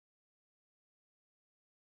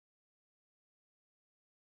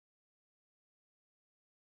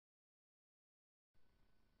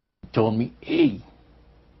told me, hey,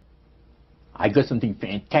 I got something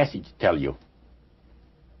fantastic to tell you.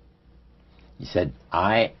 He said,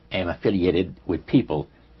 I am affiliated with people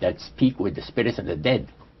that speak with the spirits of the dead.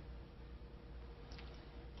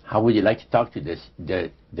 How would you like to talk to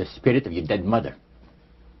the spirit of your dead mother?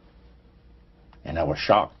 And I was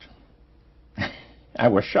shocked. I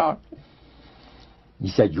was shocked. He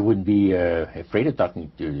said, you wouldn't be afraid of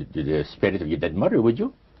talking to the spirit of your dead mother, would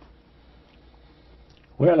you?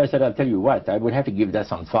 Well, I said, I'll tell you what, I would have to give that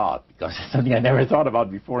some thought, because it's something I never thought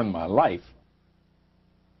about before in my life.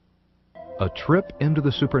 A Trip into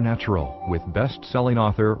the Supernatural with best-selling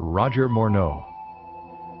author Roger Morneau.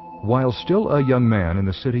 While still a young man in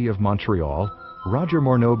the city of Montreal, Roger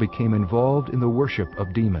Morneau became involved in the worship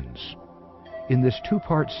of demons. In this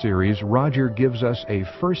two-part series, Roger gives us a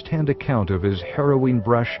first-hand account of his harrowing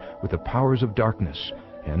brush with the powers of darkness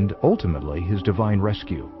and ultimately his divine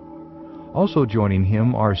rescue. Also joining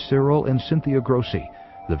him are Cyril and Cynthia Grossi,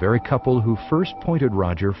 the very couple who first pointed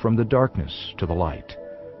Roger from the darkness to the light.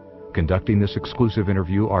 Conducting this exclusive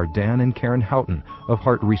interview are Dan and Karen Houghton of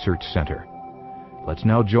Heart Research Center. Let's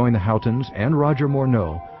now join the Houghtons and Roger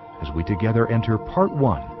Morneau as we together enter part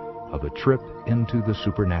one of A Trip into the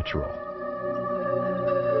Supernatural.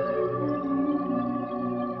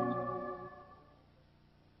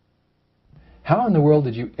 How in the world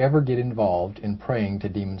did you ever get involved in praying to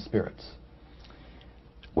demon spirits?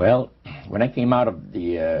 Well, when I came out of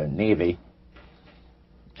the Navy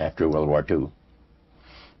after World War II,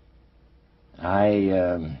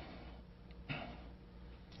 I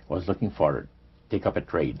was looking for take up a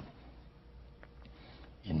trade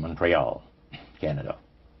in Montreal, Canada.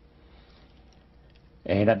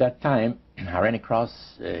 And at that time, I ran across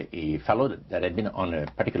a fellow that had been on a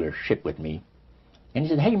particular ship with me. And he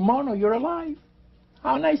said, hey, Morneau, you're alive.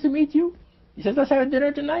 How nice to meet you. He says, let's have a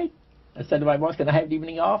dinner tonight. I said to my boss, can I have the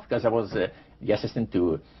evening off? Because I was the assistant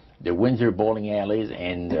to the Windsor bowling alleys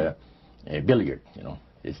and billiard, you know.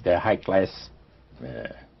 It's the high-class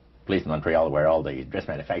place in Montreal where all the dress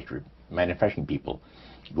manufacturing people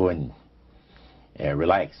go and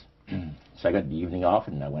relax. So I got the evening off,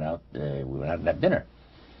 and I went out. We went out and had dinner.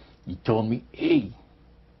 He told me, hey,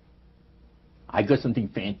 I got something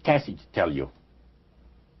fantastic to tell you.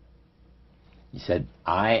 He said,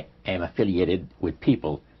 I am affiliated with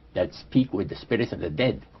people that speak with the spirits of the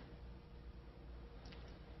dead.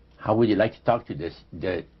 How would you like to talk to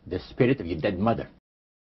the spirit of your dead mother?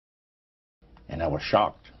 And I was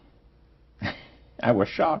shocked. I was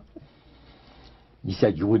shocked. He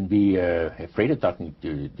said, you wouldn't be afraid of talking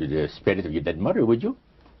to the spirit of your dead mother, would you?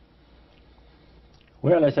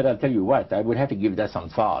 Well, I said, I'll tell you what, I would have to give that some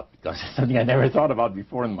thought, because it's something I never thought about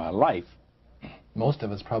before in my life. Most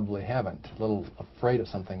of us probably haven't. A little afraid of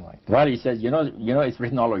something like that. Well, he says, you know, it's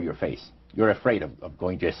written all over your face. You're afraid of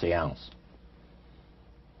going to a seance.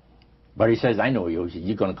 But he says, I know you. He says,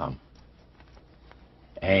 you're going to come.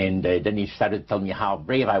 And then he started telling me how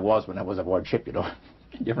brave I was when I was aboard ship, you know,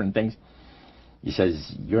 different things. He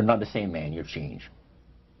says, you're not the same man. You've changed.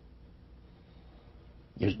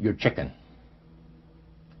 You're chicken.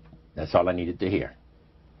 That's all I needed to hear.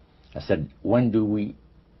 I said, when do we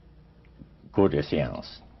go to a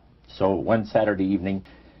seance? So one Saturday evening,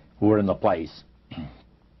 we were in the place.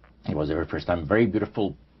 It was the very first time. Very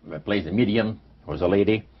beautiful place. The medium was a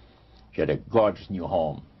lady. She had a gorgeous new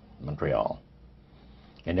home in Montreal.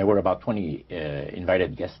 And there were about 20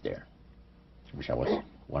 invited guests there, which I was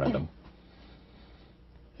one of them.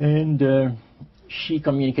 And she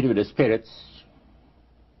communicated with the spirits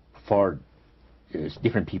for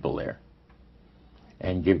different people there,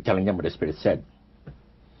 and telling them what the spirit said.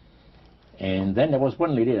 And then there was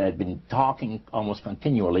one lady that had been talking almost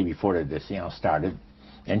continually before the seance started,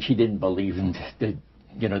 and she didn't believe in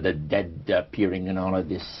the dead appearing and all of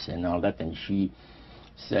this and all that. And she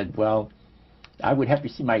said, well, I would have to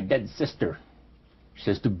see my dead sister, she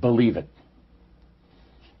says, to believe it.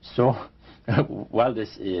 So while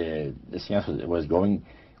this the seance was going,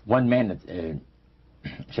 one man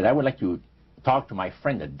said, I would like to talk to my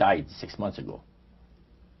friend that died 6 months ago,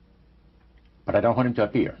 but I don't want him to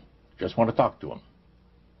appear. Just want to talk to him,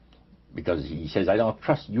 because he says, I don't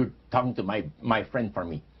trust you talking to my friend for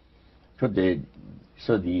me. So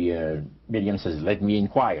the medium says, let me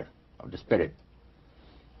inquire of the spirit.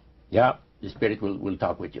 Yeah, the spirit will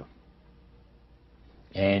talk with you.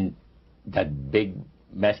 And that big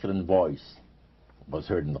masculine voice was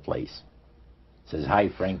heard in the place. It says, hi,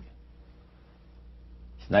 Frank.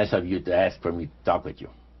 It's nice of you to ask for me to talk with you.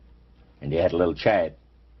 And they had a little chat.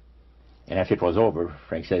 And after it was over,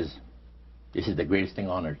 Frank says, this is the greatest thing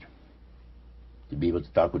on earth, to be able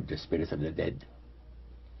to talk with the spirits of the dead.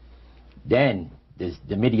 Then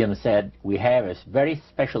the medium said, we have a very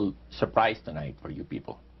special surprise tonight for you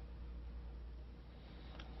people.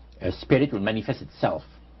 A spirit will manifest itself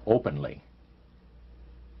openly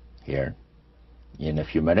here in a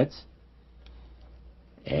few minutes,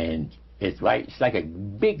 and it's like a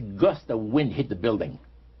big gust of wind hit the building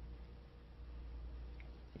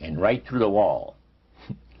and right through the wall.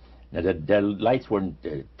 Now the lights weren't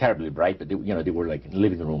terribly bright, but they were like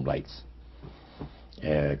living room lights,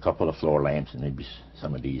 a couple of floor lamps and maybe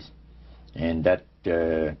some of these, and that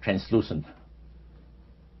translucent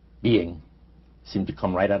being seemed to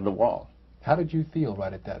come right out of the wall. How did you feel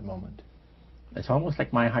right at that moment? It's almost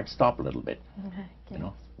like my heart stopped a little bit.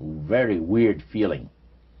 Okay. Very weird feeling.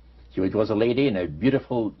 So it was a lady in a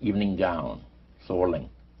beautiful evening gown, swirling.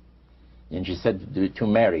 And she said to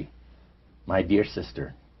Mary, my dear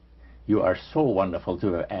sister, you are so wonderful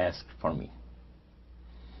to have asked for me.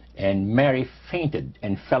 And Mary fainted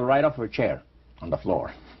and fell right off her chair on the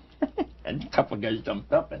floor. And a couple of guys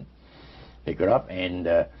jumped up and picked her up, and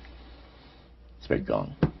spirit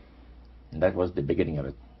gone. And that was the beginning of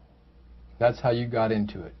it. That's how you got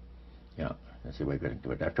into it. Yeah, that's the way I got into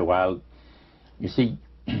it. After a while, you see,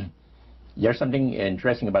 there's something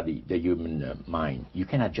interesting about the human mind. You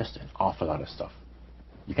can adjust to an awful lot of stuff.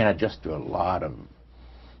 You can adjust to a lot of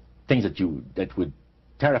things that would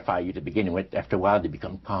terrify you to begin with. After a while, they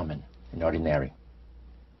become common and ordinary.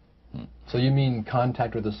 So you mean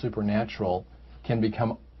contact with the supernatural can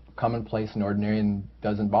become commonplace and ordinary and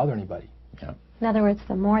doesn't bother anybody? Yeah. In other words,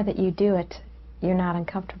 the more that you do it, you're not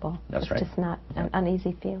uncomfortable. That's right. It's just not an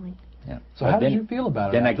uneasy feeling. Yeah. So how did you feel about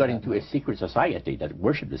it? Then I got into a secret society that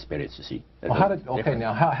worshipped the spirits, you see. Well,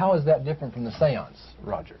 now how is that different from the seance,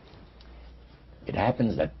 Roger? It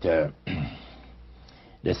happens that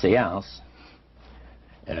the seance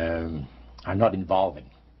are not involving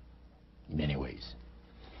in many ways.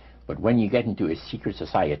 But when you get into a secret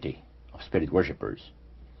society of spirit worshippers,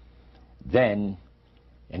 then,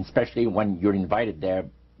 and especially when you're invited there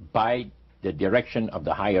by the direction of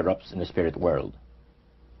the higher-ups in the spirit world,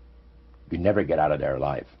 you never get out of there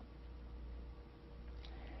alive.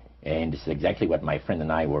 And this is exactly what my friend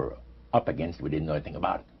and I were up against. We didn't know anything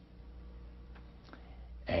about it.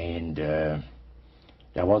 And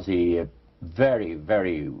there was a very,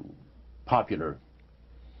 very popular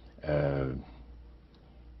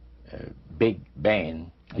big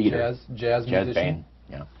band leader. Jazz musician? Band,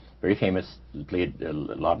 yeah. Very famous. He played a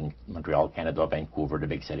lot in Montreal, Canada, Vancouver, the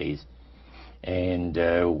big cities. And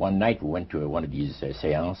one night we went to one of these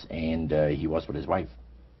seances, and he was with his wife.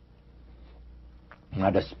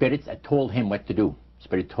 Now the spirits had told him what to do.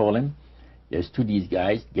 Spirit told him, there's two of these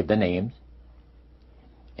guys, give the names,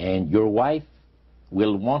 and your wife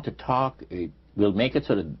will want to talk, we'll make it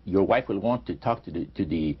so that your wife will want to talk to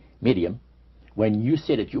the medium when you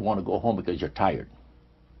say that you want to go home because you're tired.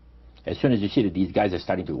 As soon as you see that these guys are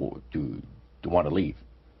starting to want to leave,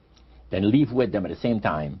 then leave with them at the same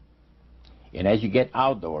time. And as you get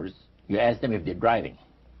outdoors, you ask them if they're driving.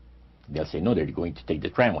 They'll say, no, they're going to take the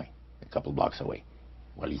tramway a couple blocks away.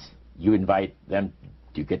 Well, you invite them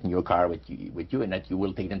to get in your car with you, and that you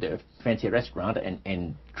will take them to a fancy restaurant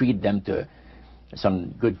and treat them to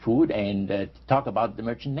some good food and talk about the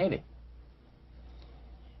merchant navy.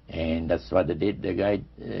 And that's what the guy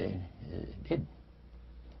did.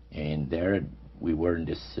 And there we were in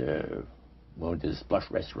this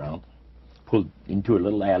plush restaurant, pulled into a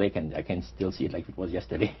little alley, and I can still see it like it was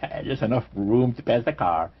yesterday. Just enough room to pass the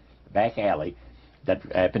car, back alley, that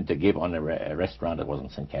happened to give on a restaurant that was on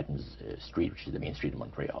St. Catharines Street, which is the main street of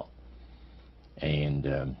Montreal. And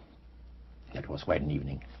that was quite an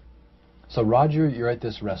evening. So Roger, you're at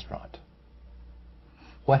this restaurant.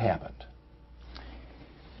 What happened?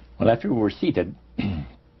 Well, after we were seated,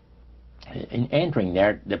 in entering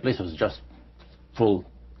there, the place was just full,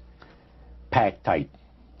 packed tight.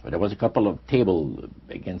 But there was a couple of tables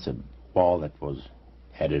against a wall that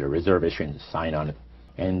had a reservation sign on it.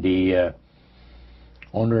 And the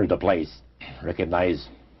owner of the place recognized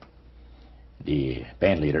the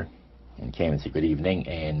band leader and came and said, good evening,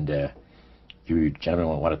 and you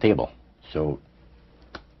gentlemen want a table. So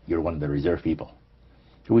you're one of the reserved people.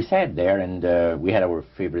 So we sat there, and we had our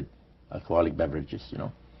favorite alcoholic beverages, you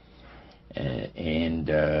know. And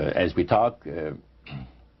as we talked, the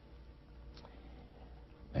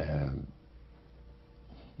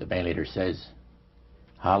band leader says,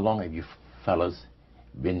 how long have you fellas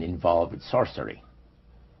been involved with sorcery?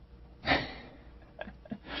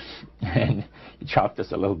 And he shocked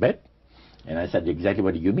us a little bit, and I said, exactly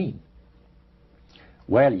what do you mean?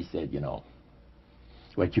 Well, he said, you know,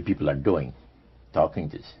 what you people are doing, talking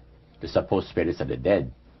to the supposed spirits of the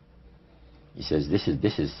dead. He says, this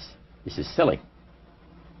is silly.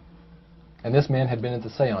 And this man had been at the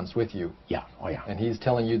seance with you. Yeah, oh yeah. And he's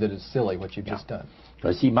telling you that it's silly what you've just done.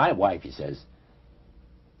 Because see, my wife, he says,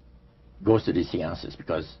 goes to these seances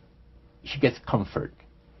because she gets comfort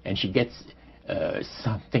and she gets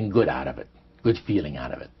something good out of it, good feeling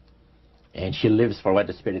out of it. And she lives for what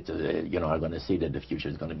the spirits, are going to see that the future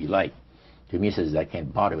is going to be like. To me, he says, I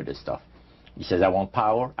can't bother with this stuff. He says, I want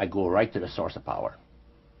power. I go right to the source of power.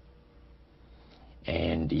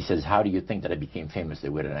 And he says, how do you think that I became famous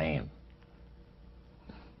the way that I am?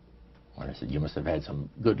 Well, I said, you must have had some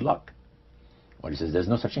good luck. Well, he says, there's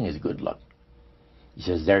no such thing as good luck. He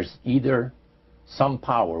says, there's either some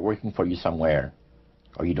power working for you somewhere,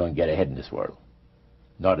 or you don't get ahead in this world.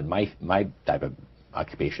 Not in my type of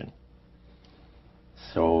occupation.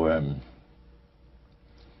 So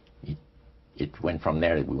it went from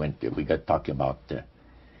there. We got talking about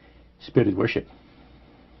spirit worship.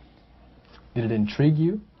 Did it intrigue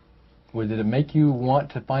you? Or did it make you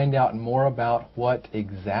want to find out more about what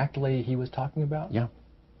exactly he was talking about? Yeah.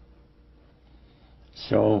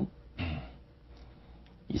 So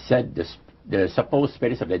he said the supposed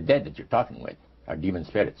spirits of the dead that you're talking with are demon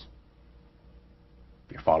spirits.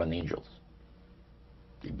 They're fallen angels.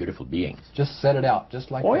 They're beautiful beings. Just set it out,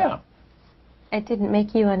 just like that. Oh, yeah. It didn't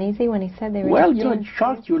make you uneasy when he said they were... Well, it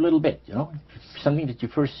shocked you a little bit, something that you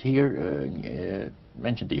first hear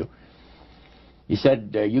mentioned to you. He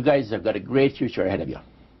said, you guys have got a great future ahead of you.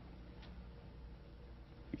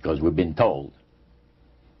 Because we've been told,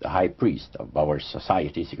 the high priest of our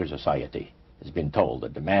society, secret society, has been told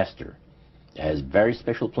that the master has very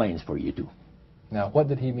special plans for you too. Now, what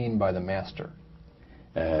did he mean by the master?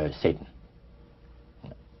 Satan.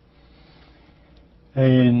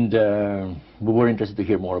 And we were interested to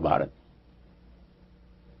hear more about it.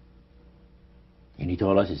 And he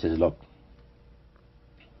told us, he says, look,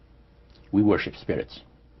 we worship spirits.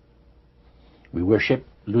 We worship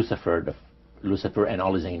Lucifer and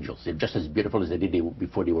all his angels. They're just as beautiful as they did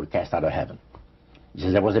before they were cast out of heaven. He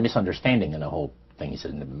says there was a misunderstanding in the whole thing. He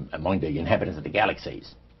says among the inhabitants of the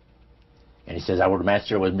galaxies. And he says our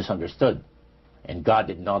master was misunderstood. And God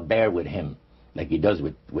did not bear with him like he does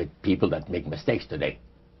with people that make mistakes today.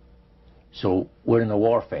 So we're in a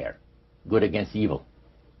warfare, good against evil.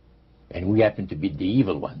 And we happen to be the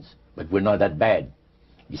evil ones, but we're not that bad.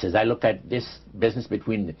 He says, I look at this business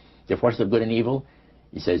between the forces of good and evil.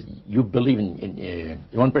 He says, you believe in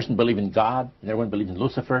one person believes in God, and everyone believes in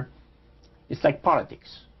Lucifer. It's like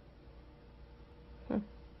politics.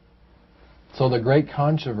 So the great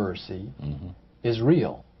controversy is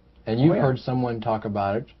real. And you've heard someone talk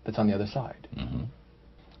about it that's on the other side.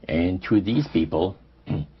 And to these people,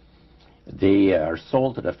 they are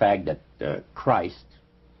sold to the fact that Christ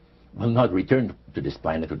will not return to this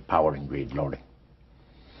planet with power and great glory.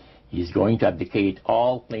 He's going to abdicate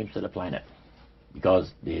all claims to the planet,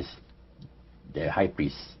 because the high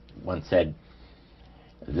priest once said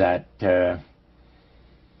that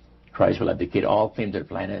Christ will abdicate all claims to the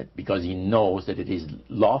planet because he knows that it is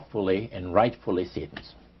lawfully and rightfully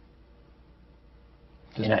Satan's.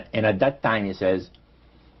 And at that time, he says,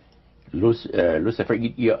 Lucifer,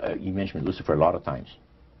 you mentioned Lucifer a lot of times,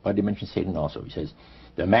 but they mention Satan also. He says,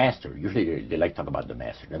 the master, usually they like to talk about the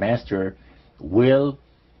master will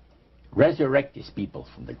resurrect his people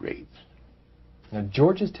from the graves. Now,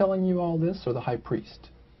 George is telling you all this, or the high priest?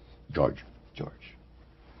 George.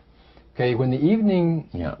 Okay, when the evening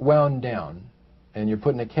wound down, and you're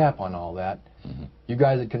putting a cap on all that, you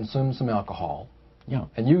guys had consumed some alcohol. Yeah.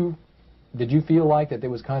 And did you feel like that there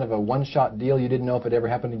was kind of a one-shot deal? You didn't know if it ever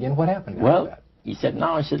happened again? What happened after that? He said,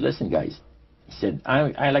 no. I said, listen, guys. He said,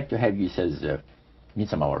 I like to have you, he says, meet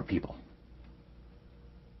some of our people.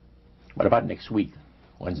 What about next week,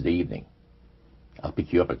 Wednesday evening? I'll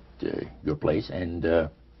pick you up at your place, and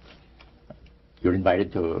you're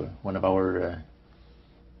invited to one of our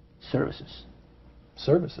services.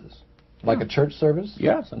 Services? Like a church service?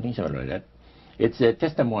 Yeah, something similar like that. It's a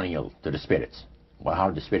testimonial to the spirits, about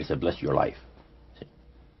how the spirits have blessed your life. See?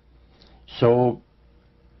 So,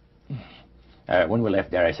 when we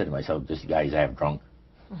left there, I said to myself, this guy is half drunk.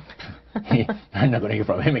 I'm not going to hear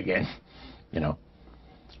from him again,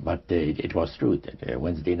 But it was true.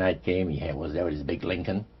 Wednesday night came, he was there with his big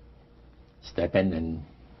Lincoln, step in, and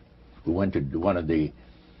we went to one of the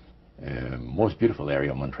most beautiful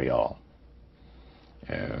area of Montreal.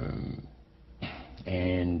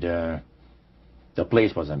 And the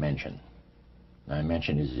place was a mansion. Now, a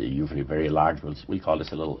mansion is usually very large. We call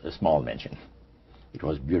this a small mansion. It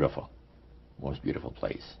was beautiful. Most beautiful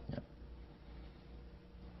place. Yeah.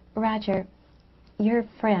 Roger, your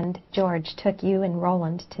friend George took you and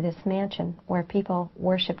Roland to this mansion where people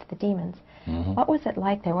worshipped the demons. What was it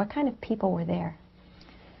like there? What kind of people were there?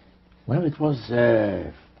 Well, it was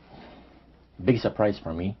a big surprise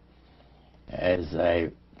for me, as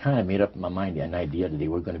I kind of made up in my mind an idea that they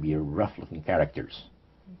were going to be rough-looking characters.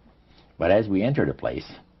 But as we entered the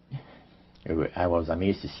place, I was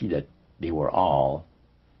amazed to see that they were all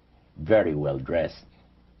very well dressed,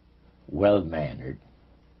 well mannered,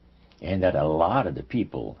 and that a lot of the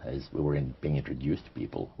people, as we were being introduced to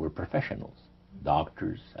people, were professionals,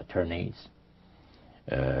 doctors, attorneys,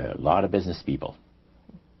 a lot of business people.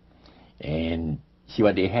 And see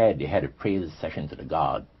what they had? They had a praise session to the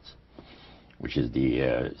gods, which is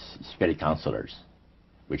the spirit counselors,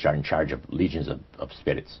 which are in charge of legions of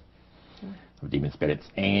spirits, of demon spirits.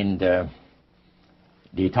 And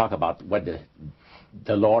they talk about what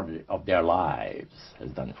the Lord of their lives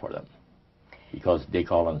has done for them, because they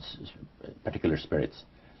call on particular spirits,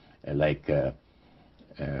 like the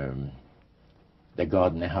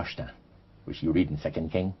god Nehushtan, which you read in 2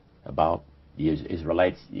 King about. The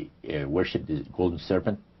Israelites worshipped the golden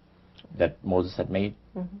serpent that Moses had made.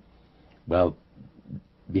 Well,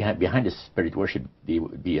 behind the spirit worship,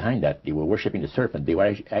 behind that, they were worshipping the serpent. They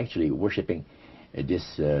were actually worshipping this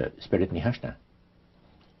spirit Nehushtan.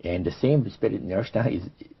 And the same spirit Nehushtan is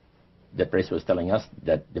that priest was telling us,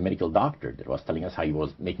 that the medical doctor that was telling us how he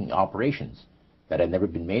was making operations that had never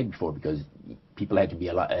been made before, because people had to be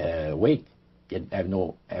awake, have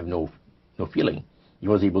no feeling. He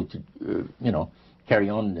was able to, carry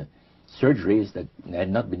on surgeries that had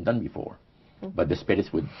not been done before. But the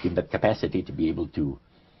spirits would give that capacity to be able to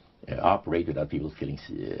operate without people feeling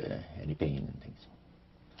any pain and things.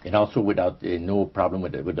 And also without no problem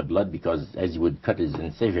with the blood, because as he would cut his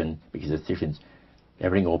incision, because incisions,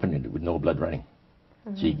 everything open and with no blood running.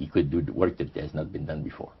 So he could do the work that has not been done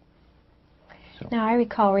before. So. Now, I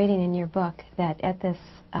recall reading in your book that at this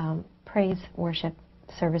praise worship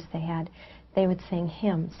service they had, they would sing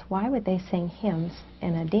hymns. Why would they sing hymns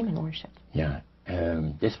in a demon worship? Yeah,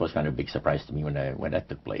 this was kind of a big surprise to me when that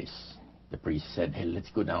took place. The priest said, hey, let's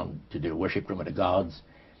go down to the worship room of the gods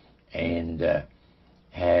and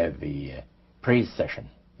have a praise session,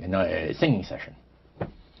 a singing session.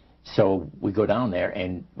 So we go down there,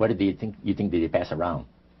 and what did you think they pass around?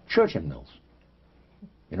 Church hymnals,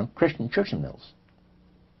 Christian church hymnals.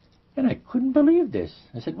 And I couldn't believe this.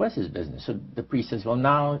 I said, what's his business? So the priest says, well,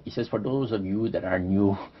 now, he says, for those of you that are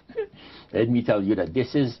new, let me tell you that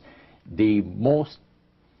this is the most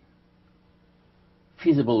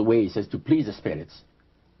feasible way, he says, to please the spirits,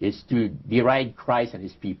 is to deride Christ and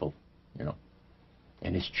his people,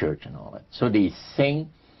 and his church and all that. So they sing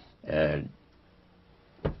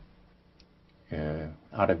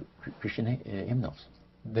out of Christian hymnals.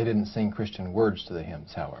 They didn't sing Christian words to the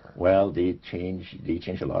hymns, however. Well, they changed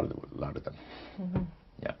a lot of them.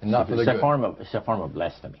 Yeah, and not for the good. It's a form of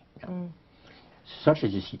blasphemy. Yeah. Such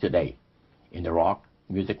as you see today in the rock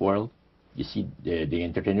music world. You see the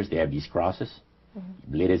entertainers, they have these crosses.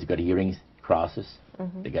 The ladies got earrings, crosses.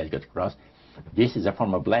 The guys got the cross. This is a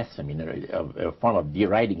form of blasphemy, a form of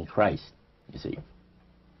deriding Christ. You see,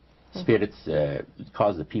 spirits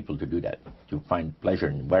cause the people to do that, to find pleasure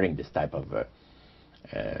in wearing this type of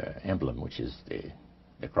emblem, which is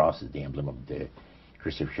the cross is the emblem of the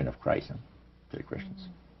crucifixion of Christ to the Christians.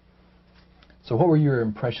 So what were your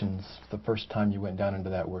impressions the first time you went down into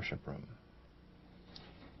that worship room?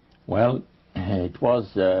 Well, it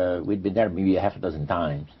was, we'd been there maybe a half a dozen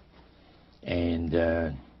times, and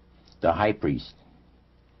the high priest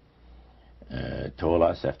told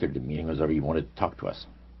us after the meeting was over, he wanted to talk to us,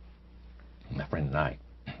 my friend and I.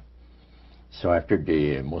 So after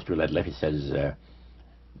most people had left, he says,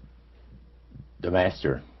 the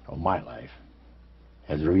master of my life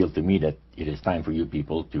has revealed to me that it is time for you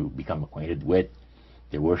people to become acquainted with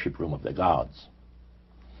the worship room of the gods.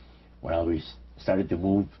 Well, we started to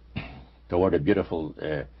move toward a beautiful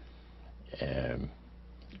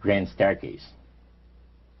grand staircase.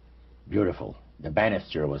 Beautiful. The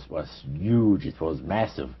banister was huge. It was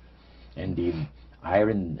massive, and the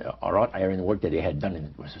wrought iron work that they had done in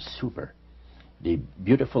it was super. The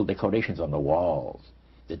beautiful decorations on the walls,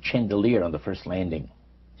 the chandelier on the first landing.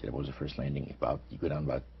 See, that was the first landing. You go down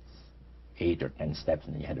about 8 or 10 steps,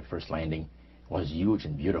 and you had the first landing. It was huge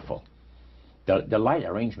and beautiful. The light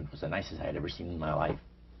arrangement was the nicest I had ever seen in my life.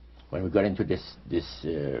 When we got into this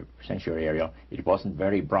sanctuary area, it wasn't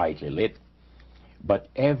very brightly lit, but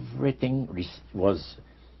everything was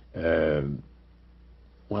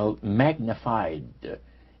magnified.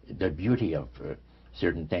 The beauty of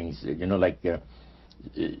certain things, like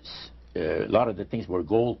a lot of the things were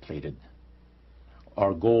gold-plated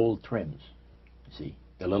or gold trims. You see,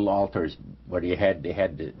 the little altars where they had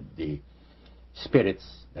the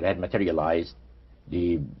spirits that had materialized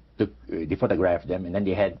They photographed them, and then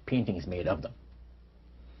they had paintings made of them.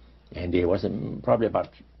 And there was probably about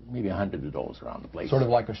maybe 100 of those around the place. Sort of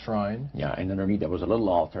like a shrine. Yeah, and underneath there was a little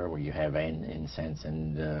altar where you have incense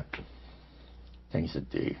and things that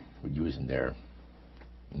they would use in their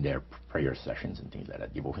prayer sessions and things like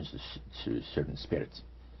that, devotions to certain spirits.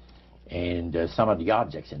 And some of the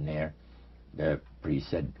objects in there, the priest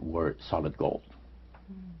said, were solid gold.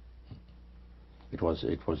 It was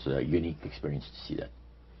a unique experience to see that.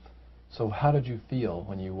 So how did you feel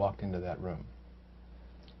when you walked into that room?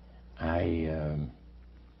 I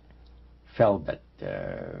felt that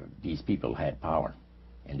these people had power,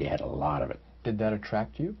 and they had a lot of it. Did that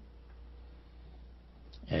attract you?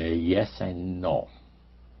 Yes and no.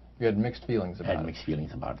 You had mixed feelings about it? I had mixed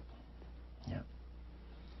feelings about it, yeah.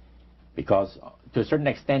 Because to a certain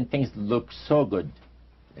extent, things looked so good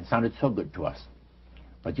and sounded so good to us.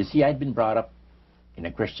 But you see, I'd been brought up in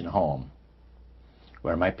a Christian home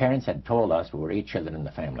where my parents had told us we were 8 children in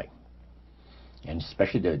the family. And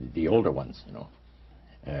especially the older ones, you know.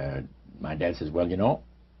 My dad says, well, you know,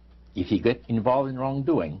 if you get involved in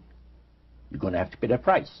wrongdoing, you're going to have to pay the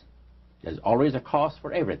price. There's always a cost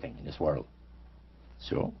for everything in this world.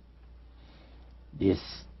 So this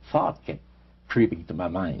thought kept creeping to my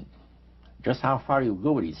mind. Just how far you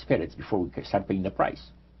go with these spirits before we start paying the price.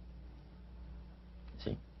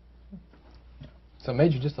 See? So it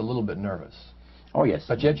made you just a little bit nervous. Oh, yes.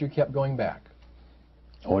 But yet you kept going back.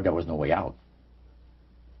 Oh, there was no way out.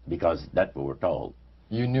 Because that's what we're told.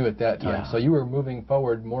 You knew at that time. Yeah. So you were moving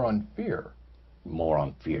forward more on fear. More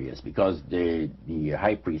on fear, yes. Because the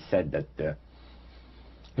high priest said that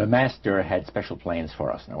the master had special plans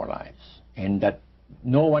for us in our lives. And that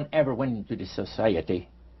no one ever went into this society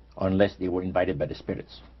unless they were invited by the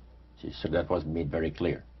spirits. See, so that was made very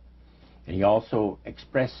clear. And he also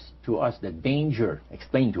expressed to us the danger,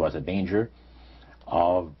 explained to us the danger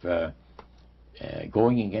of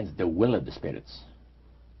going against the will of the spirits.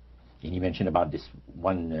 And he mentioned about this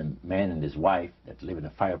one man and his wife that live in a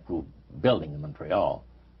fireproof building in Montreal.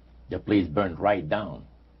 The place burned right down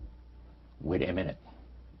with him in it.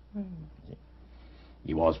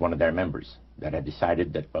 He was one of their members that had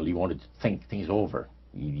decided that, well, he wanted to think things over.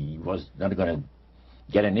 He was not going to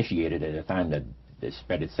get initiated at a time that the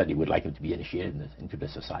spirit said he would like him to be initiated into the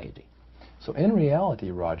society. So in reality,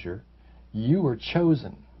 Roger, you were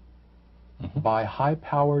chosen by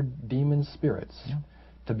high-powered demon spirits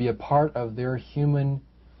to be a part of their human,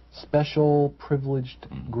 special, privileged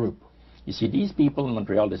group. You see, these people in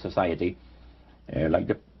Montreal, the society, like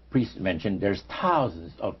the priest mentioned, there's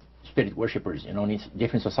thousands of spirit worshippers, you know, in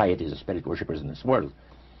different societies of spirit worshippers in this world.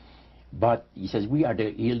 But he says, we are the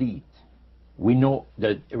elite. We know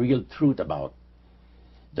the real truth about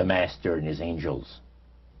the master and his angels.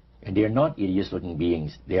 And they are not hideous-looking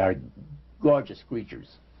beings. They are gorgeous creatures.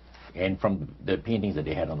 And from the paintings that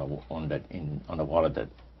they had on the wall of the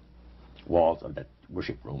walls of that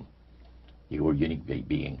worship room, they were unique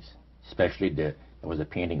beings. Especially there was a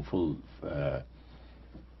painting full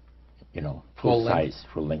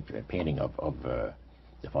length painting of the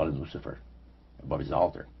fallen Lucifer above his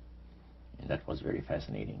altar, and that was very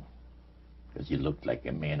fascinating because he looked like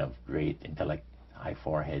a man of great intellect, high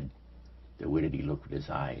forehead, the way that he looked with his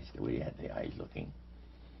eyes, the way he had the eyes looking.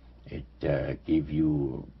 It gave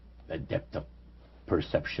you a depth of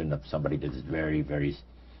perception of somebody that is very, very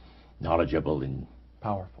knowledgeable and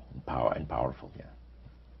powerful. Powerful, yeah.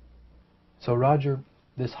 So Roger,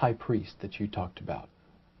 this high priest that you talked about,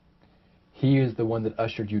 he is the one that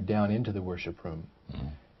ushered you down into the worship room.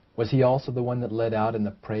 Was he also the one that led out in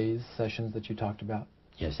the praise sessions that you talked about?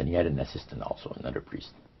 Yes, and he had an assistant also, another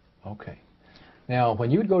priest. Okay. Now, when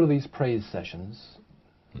you would go to these praise sessions,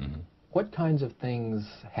 what kinds of things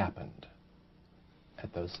happened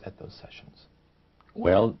at those sessions?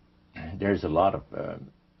 Well, there's a lot of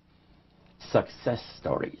success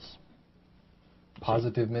stories.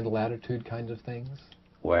 Positive mental attitude kinds of things?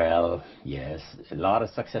 Well, yes, a lot of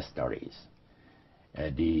success stories.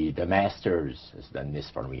 The masters has done this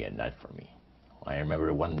for me and that for me. I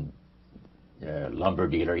remember one lumber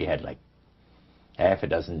dealer, he had like half a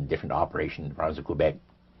dozen different operations in the province of Quebec.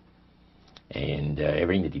 And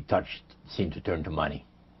everything that he touched seemed to turn to money.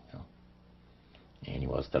 You know? And he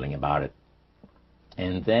was telling about it.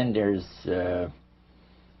 And then there's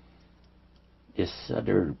this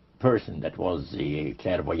other person that was a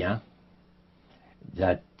clairvoyant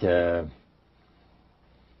that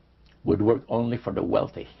would work only for the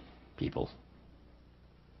wealthy people,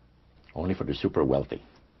 only for the super wealthy.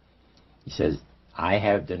 He says, I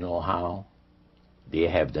have the know-how, they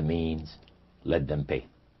have the means, let them pay.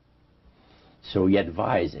 So he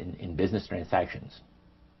advised in business transactions.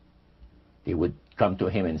 they would come to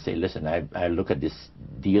him and say, listen, I look at this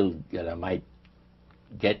deal that I might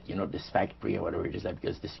get, you know, this factory or whatever it is,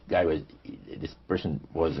 because this person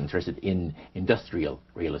was interested in industrial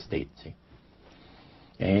real estate, see.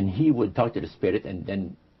 And he would talk to the spirit, and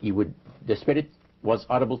then the spirit was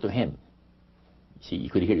audible to him. See, you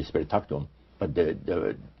could hear the spirit talk to him, but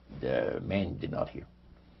the man did not hear.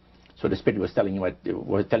 So the spirit was telling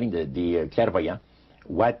the clairvoyant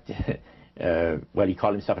what, well, he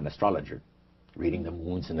called himself an astrologer, reading the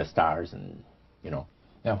moons and the stars, and, you know.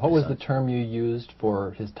 Now, what was the term you used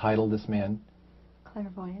for his title, this man?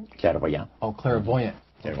 Clairvoyant. Clairvoyant. Oh, clairvoyant.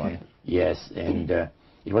 Clairvoyant. Okay. Yes, and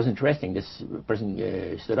it was interesting. This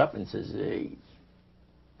person stood up and says,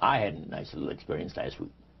 I had a nice little experience last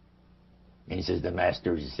week. And he says, the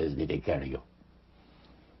master, he says, they take care of you.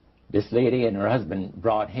 This lady and her husband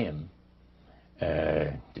brought him,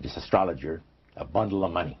 to this astrologer, a bundle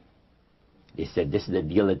of money. They said, this is the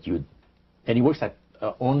deal that you... And he works at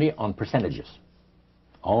only on percentages.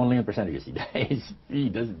 Only on percentages. He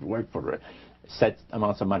doesn't work for set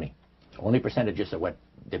amounts of money. Only percentages of what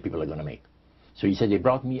the people are going to make. So he said, they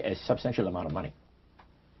brought me a substantial amount of money.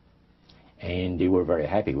 And they were very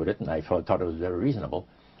happy with it, and I thought it was very reasonable.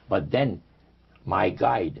 But then my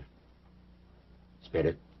guide,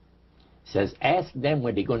 spirit, says, ask them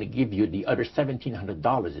when they're going to give you the other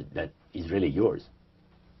 $1,700 that is really yours.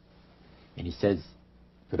 And he says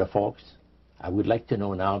to the folks, I would like to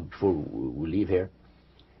know now, before we leave here,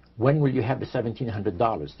 when will you have the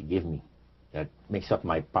 $1,700 to give me? That makes up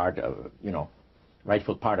my part of, you know,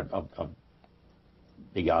 rightful part of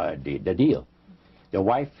the deal. The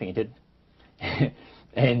wife fainted,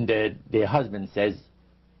 and the husband says,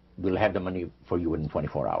 we'll have the money for you in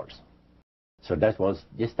 24 hours. So that was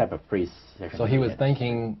this type of priest. So he was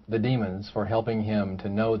thanking the demons for helping him to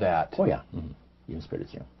know that. Oh, yeah. Even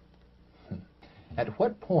spirits, yeah. At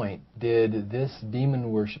what point did this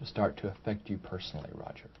demon worship start to affect you personally,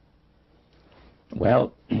 Roger?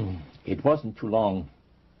 Well, it wasn't too long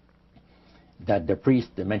that the priest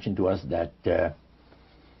mentioned to us that the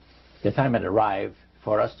time had arrived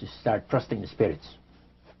for us to start trusting the spirits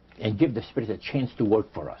and give the spirits a chance to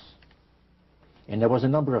work for us. And there was a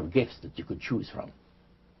number of gifts that you could choose from,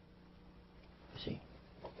 you see.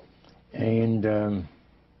 And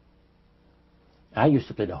I used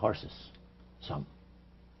to play the horses, some.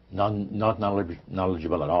 Not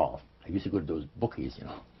knowledgeable at all. I used to go to those bookies, you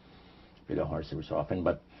know, play the horse every so often.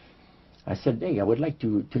 But I said, hey, I would like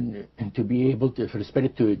to be able to, for the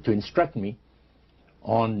spirit to instruct me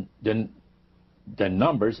on the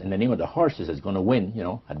numbers and the name of the horses that's going to win, you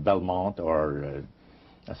know, at Belmont or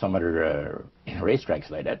some other racetracks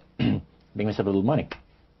like that. Make myself a little money.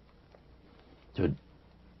 So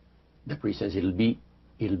the priest says, it'll be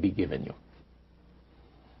given you.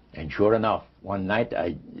 And sure enough, one night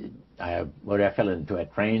whether I fell into a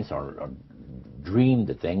trance or dreamed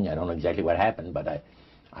the thing, I don't know exactly what happened, but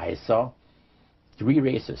I saw 3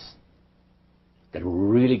 races that were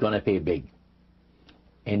really going to pay big.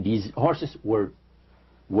 And these horses were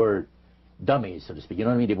dummies, so to speak. You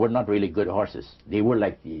know what I mean? They were not really good horses. They were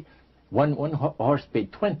like the one horse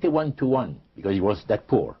paid 21 to 1 because he was that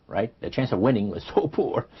poor, right? The chance of winning was so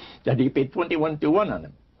poor that they paid 21 to 1 on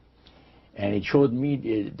him. And it showed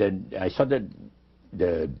me I saw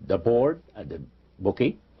the board at the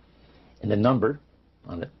bookie and the number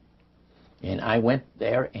on it. And I went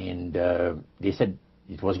there, and they said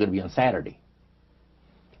it was going to be on Saturday.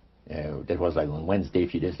 That was like on Wednesday. A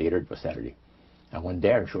few days later, it was Saturday. I went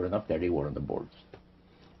there, and sure enough, there they were on the boards.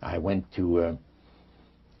 I went to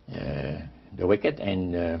the wicket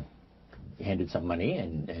and handed some money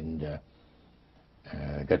and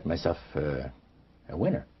got myself a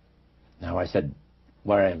winner. Now I said,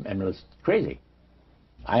 well, I'm a little crazy.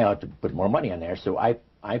 I ought to put more money on there, so I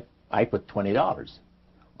put $20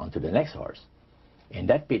 onto the next horse, and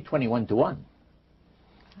that paid 21 to 1.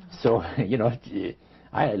 So you know,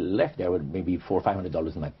 I left there with maybe $400 or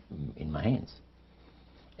 $500 in my hands,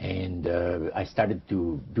 and I started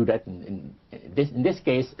to do that. In this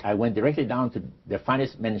case, I went directly down to the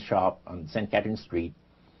finest men's shop on St. Catherine Street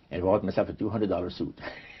and bought myself a $200 suit.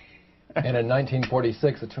 And in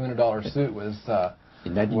 1946, a $200 suit was...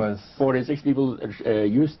 in 1946, people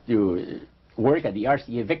used to work at the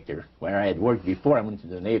RCA Victor, where I had worked before I went to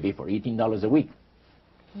the Navy, for $18 a week.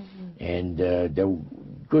 And the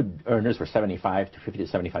good earners were $75 to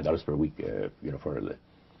 $50 to $75 per week, you know, for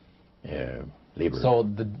labor. So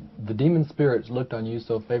the demon spirits looked on you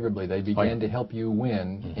so favorably, they began to help you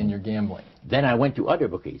win in your gambling. Then I went to other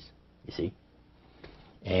bookies, you see.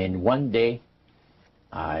 And one day,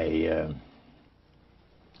 I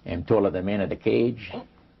am told of the man at the cage,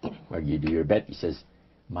 where you do your bet. He says,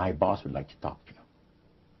 my boss would like to talk to you.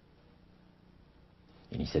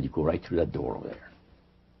 And he said, you go right through that door over there.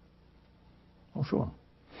 Oh, sure.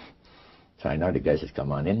 So I know the guy says,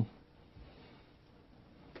 come on in.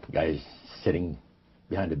 The guy's sitting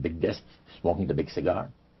behind a big desk, smoking the big cigar.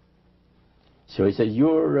 So he says,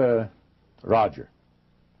 you're Roger.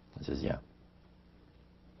 I says, yeah.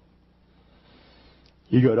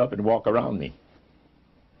 He got up and walked around me.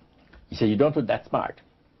 He said, you don't look that smart.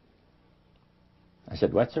 I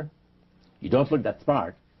said, what, sir? You don't look that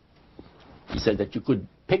smart. He said that you could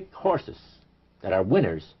pick horses that are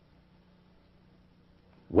winners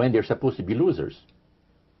when they're supposed to be losers.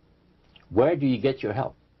 Where do you get your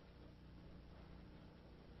help?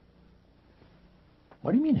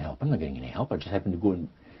 What do you mean help? I'm not getting any help. I just happen to go and...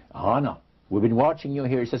 Oh, no. We've been watching you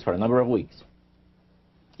here, he says, for a number of weeks.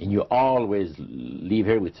 And you always leave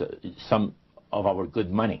here with some of our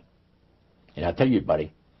good money. And I'll tell you,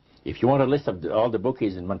 buddy, if you want a list of all the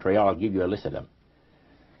bookies in Montreal, I'll give you a list of them.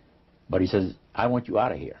 But he says, I want you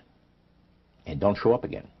out of here. And don't show up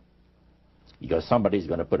again. Because somebody's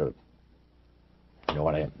going to put a... You know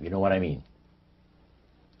what I mean.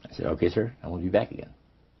 I said, okay, sir, I won't be back again.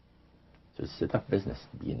 So it's a tough business,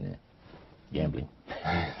 being gambling.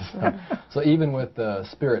 So even with the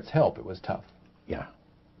Spirit's help, it was tough. Yeah.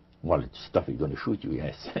 Well, it's stuff he's going to shoot you,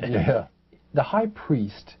 yes. Yeah. The high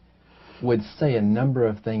priest would say a number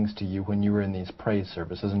of things to you when you were in these praise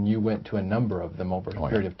services, and you went to a number of them over a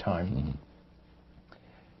period of time. Mm-hmm.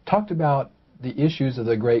 Talked about the issues of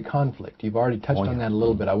the great conflict. You've already touched on that a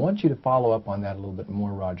little bit. I want you to follow up on that a little bit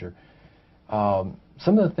more, Roger.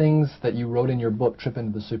 Some of the things that you wrote in your book, Trip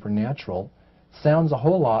into the Supernatural, sounds a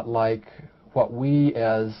whole lot like what we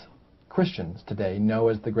as Christians today know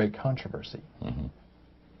as the Great Controversy. Mm-hmm.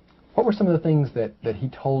 What were some of the things that he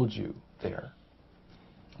told you there?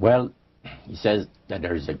 Well, he says that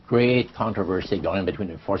there is a great controversy going between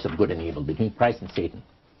the force of good and evil, between Christ and Satan.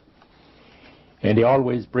 And they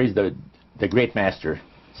always praise the great master,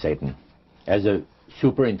 Satan, as a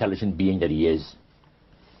super intelligent being that he is,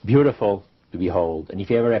 beautiful to behold. And if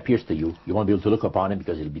he ever appears to you, you won't be able to look upon him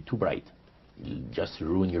because it'll be too bright. It'll just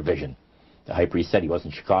ruin your vision. The high priest said he was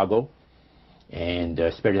in Chicago, and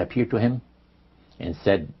the Spirit appeared to him and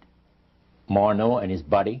said, Morneau and his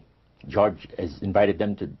buddy, George, has invited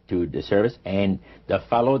them to the service, and the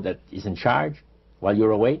fellow that is in charge while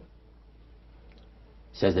you're away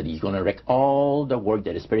says that he's going to wreck all the work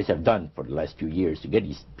that the spirits have done for the last few years to get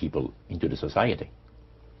these people into the society.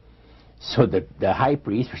 So the high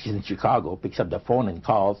priest, which is in Chicago, picks up the phone and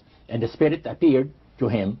calls, and the Spirit appeared to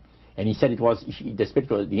him, and he said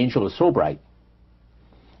the angel was so bright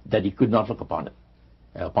that he could not look upon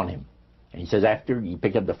him. And he says after he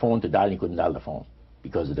picked up the phone to dial, he couldn't dial the phone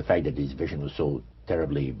because of the fact that his vision was so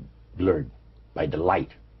terribly blurred by the light,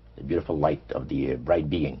 the beautiful light of the bright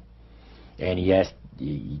being. And he asked,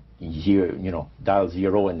 dial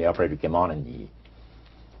 0, and the operator came on, and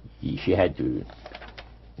she had to,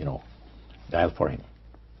 dial for him.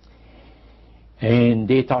 And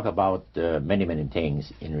they talk about many, many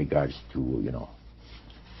things in regards to,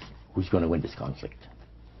 who's going to win this conflict.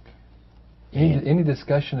 Any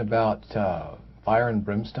discussion about fire and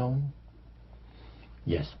brimstone?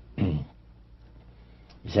 Yes. He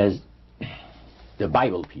says, the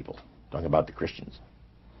Bible people, talking about the Christians,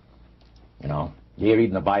 they read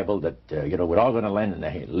in the Bible that, we're all going to land in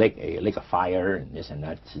a lake of fire and this and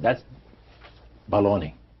that. So that's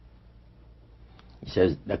baloney. He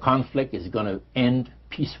says the conflict is going to end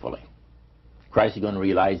peacefully. Christ is going to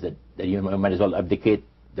realize that you might as well abdicate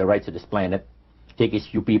the rights of this planet, take his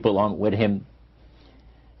few people on with him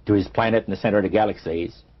to his planet in the center of the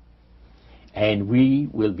galaxies, and we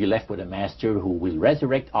will be left with a master who will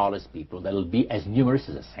resurrect all his people that will be as numerous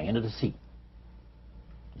as the sand of the sea.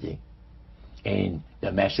 See? And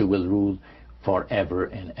the master will rule forever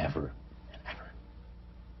and ever and ever.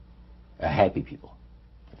 A happy people.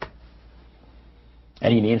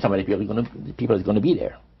 And he named some of the people that's going to be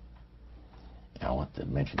there. I don't want to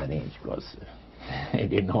mention the names because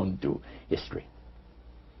they're known to history.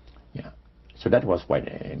 Yeah. So that was quite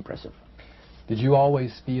impressive. Did you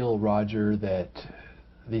always feel, Roger, that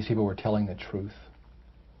these people were telling the truth?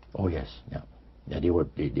 Oh yes, yeah. Yeah,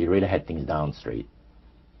 they really had things down straight.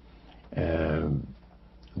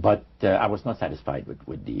 But I was not satisfied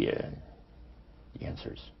with the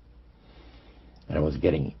answers. And there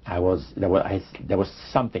was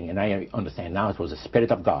something, and I understand now it was the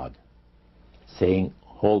Spirit of God saying,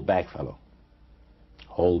 hold back, fellow.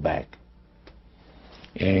 Hold back.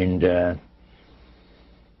 And the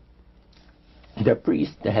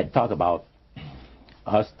priest had talked about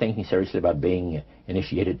us thinking seriously about being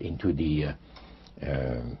initiated into the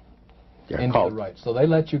They're into called. the right. So they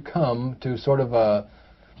let you come to sort of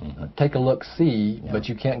take a look-see, but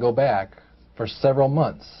you can't go back for several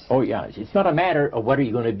months. Oh, yeah. It's not a matter of whether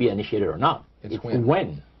you're going to be initiated or not. It's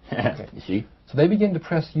when. Okay. You see? So they begin to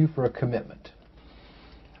press you for a commitment.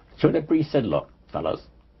 So the priest said, look, fellas,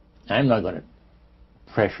 I'm not going to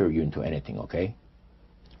pressure you into anything, okay?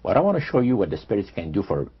 But I want to show you what the spirits can do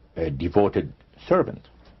for a devoted servant.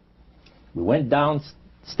 We went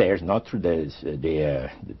downstairs, not through the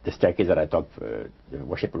staircase that I talked for the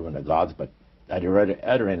worship room of the gods, but at the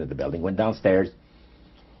other end of the building, went downstairs.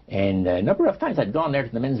 And a number of times I'd gone there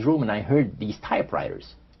to the men's room and I heard these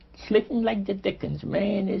typewriters clicking like the dickens.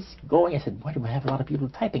 Man, it's going. I said, why do I have a lot of people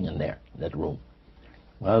typing in there, in that room?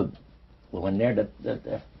 Well, we went there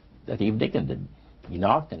that evening and he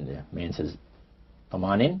knocked and the man says, come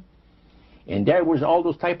on in. And there was all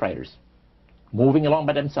those typewriters moving along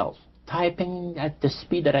by themselves, typing at the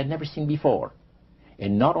speed that I'd never seen before.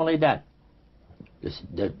 And not only that,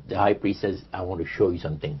 the high priest says, I want to show you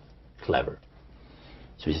something clever.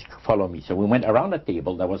 So he says, follow me. So we went around the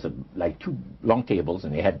table. There was like 2 long tables,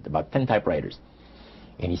 and they had about 10 typewriters.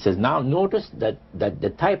 And he says, now notice that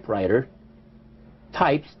the typewriter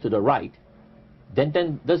types to the right,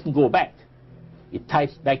 then doesn't go back. It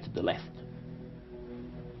types back to the left.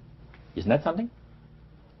 Isn't that something?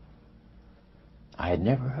 I had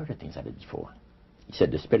never heard of things like that before. He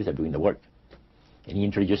said, the spirits are doing the work. And he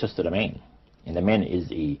introduced us to the man. And the man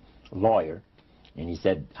is a lawyer. And he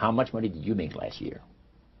said, how much money did you make last year?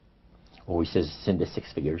 Oh, he says, it's in the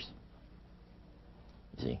 6 figures.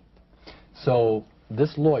 You see? So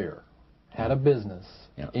this lawyer had a business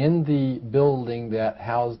in the building that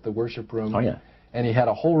housed the worship room. Oh, yeah. And he had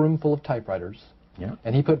a whole room full of typewriters. Yeah.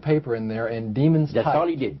 And he put paper in there, and demons That's typed. all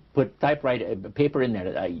he did. Put typewriter paper in there.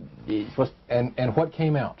 It was And what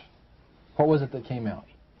came out? What was it that came out?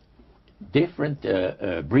 different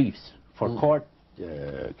briefs for court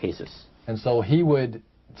cases. And so he would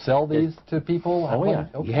sell these to people? Oh, yeah.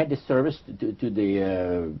 Okay. He had this service to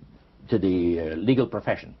the legal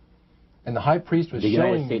profession. And the high priest was The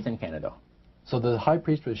showing United States and Canada. So the high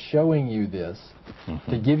priest was showing you this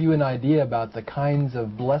to give you an idea about the kinds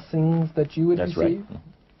of blessings that you would That's receive? right.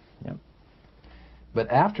 Yeah.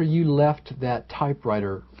 But after you left that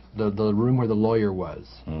typewriter, the room where the lawyer was,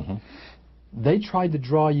 they tried to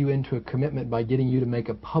draw you into a commitment by getting you to make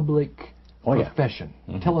a public profession.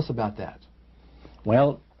 Tell us about that.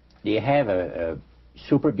 Well, they have a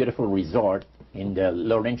super beautiful resort in the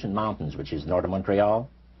Laurentian Mountains, which is north of Montreal,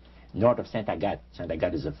 north of Saint Agathe. Saint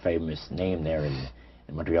Agathe is a famous name there in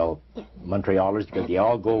Montreal. Montrealers, because they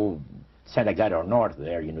all go Saint Agathe or north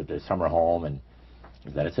there, you know, the summer home and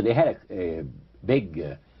that. So they had a big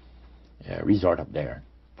resort up there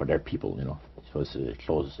for their people, you know. So it's a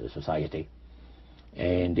closed society.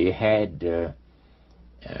 And they had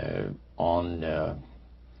on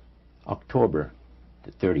October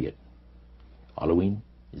the 30th, Halloween,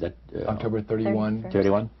 is that? October 31.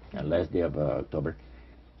 31, last day of October.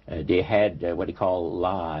 They had what they call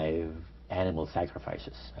live animal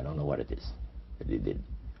sacrifices. I don't know what it is, but they did.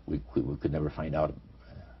 We could never find out.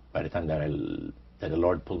 By the time that the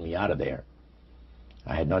Lord pulled me out of there,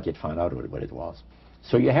 I had not yet found out what it was.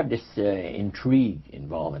 So you have this intrigue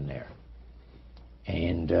involved in there.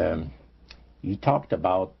 And he talked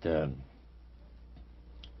about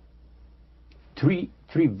three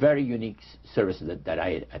very unique services that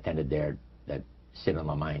I attended there that sit on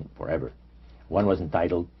my mind forever. One was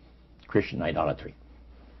entitled Christian Idolatry.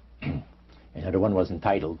 Another one was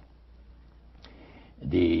entitled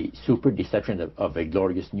The Super Deception of a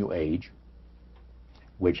Glorious New Age,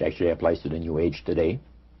 which actually applies to the New Age today.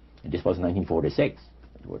 And this was 1946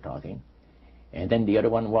 that we're talking. And then the other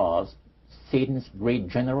one was Satan's Great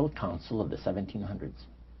General Council of the 1700s.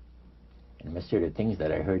 And I must say the things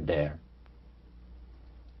that I heard there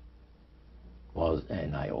was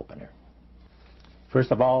an eye-opener.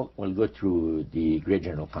 First of all, we'll go through the Great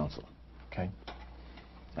General Council. Okay.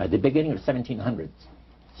 At the beginning of the 1700s,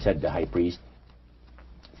 said the high priest,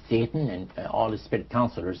 Satan and all his spirit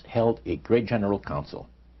counselors held a Great General Council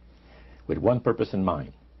with one purpose in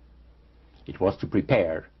mind. It was to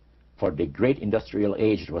prepare for the great industrial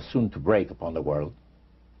age that was soon to break upon the world.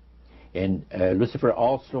 And Lucifer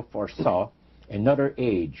also foresaw another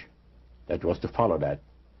age that was to follow that,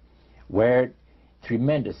 where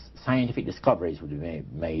tremendous scientific discoveries would be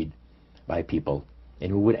made by people,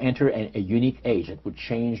 and we would enter a unique age that would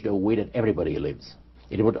change the way that everybody lives.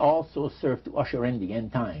 It would also serve to usher in the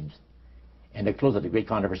end times and the close of the great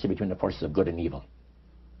controversy between the forces of good and evil.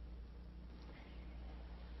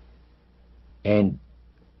 And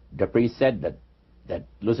the priest said that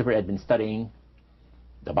Lucifer had been studying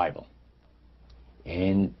the Bible.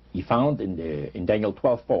 And he found in Daniel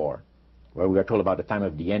 12:4, where we are told about the time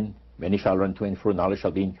of the end, many shall run to and fro, knowledge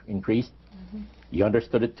shall be increased. He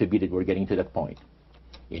understood it to be that we're getting to that point.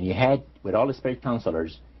 And he had, with all the spirit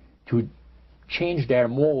counselors, to change their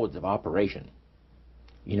modes of operation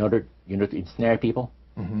in order, to ensnare people.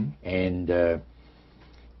 And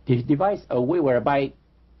he devised a way whereby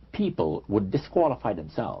people would disqualify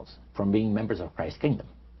themselves from being members of Christ's kingdom.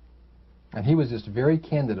 And he was just very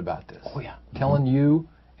candid about this. Oh, yeah. Telling you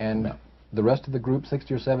and the rest of the group,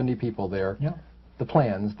 60 or 70 people there, the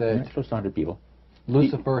plans that close to 100 people.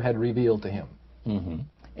 Lucifer had revealed to him.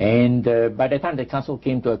 And by the time the council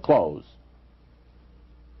came to a close,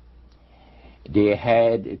 they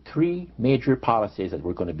had 3 major policies that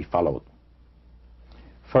were going to be followed.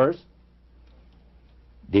 First,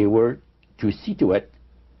 they were to see to it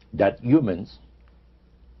that humans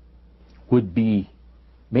would be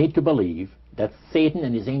made to believe that Satan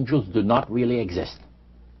and his angels do not really exist.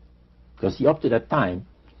 Because up to that time,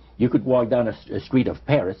 you could walk down a street of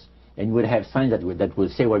Paris and you would have signs that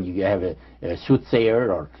would say, well, you have a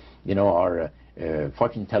soothsayer or, or a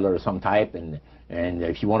fortune teller of some type, and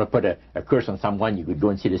if you want to put a curse on someone, you could go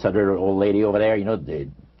and see this other old lady over there,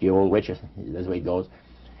 the old witch. That's the way it goes.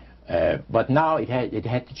 But now it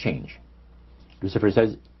had to change. Lucifer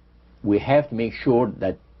says we have to make sure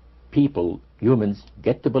that people, humans,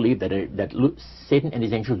 get to believe that Satan and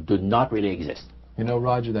his angels do not really exist.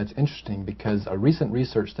 Roger, that's interesting because a recent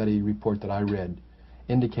research study report that I read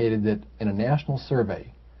indicated that in a national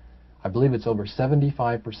survey, I believe it's over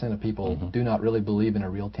 75% of people do not really believe in a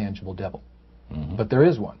real tangible devil. But there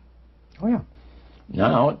is one. Oh, yeah.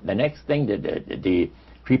 Now, the next thing, the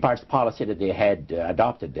 3 parts policy that they had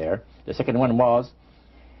adopted there, the second one was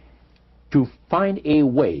to find a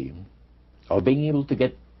way of being able to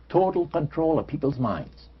get total control of people's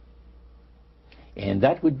minds. And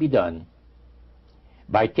that would be done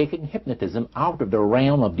by taking hypnotism out of the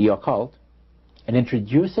realm of the occult and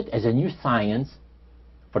introduce it as a new science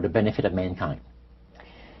for the benefit of mankind.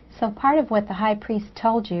 So part of what the high priest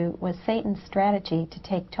told you was Satan's strategy to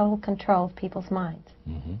take total control of people's minds.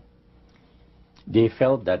 They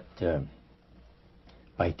felt that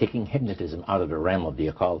by taking hypnotism out of the realm of the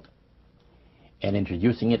occult and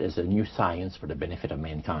introducing it as a new science for the benefit of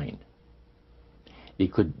mankind, they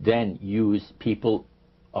could then use people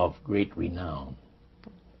of great renown,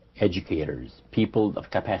 educators, people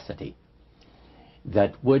of capacity,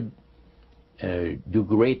 that would do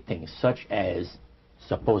great things, such as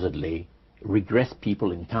supposedly regress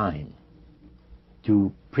people in time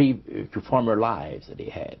to former lives that they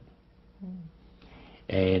had.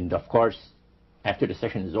 And of course, after the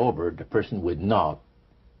session is over, the person would not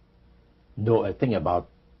know a thing about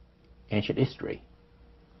ancient history,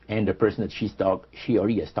 and the person that she or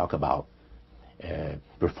he has talked about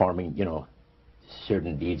performing,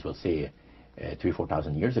 certain deeds, we'll say 3,000 or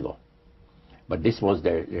 4,000 years ago. But this was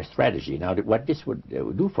their strategy. Now, what this would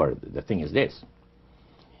do for the thing is this,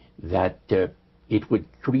 that it would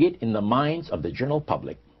create in the minds of the general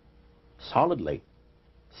public, solidly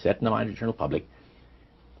set in the mind of the general public,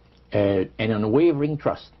 an unwavering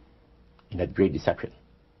trust in that great deception.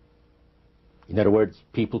 In other words,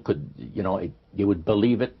 people could, they would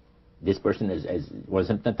believe it. This person was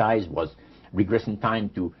hypnotized, was regressing time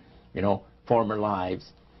to, former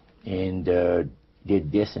lives, and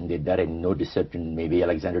did this and did that, and no deception. Maybe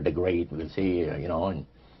Alexander the Great, we'll say, and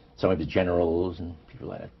some of the generals and people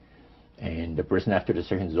like that. And the person, after the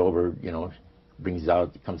session is over, comes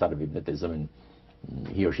out of hypnotism, and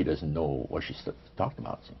he or she doesn't know what she's talking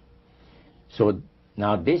about. So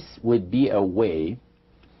now this would be a way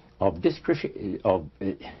of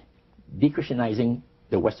de-Christianizing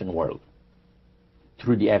the Western world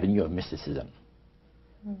through the avenue of mysticism.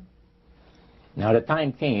 Now the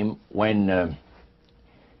time came when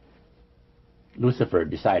Lucifer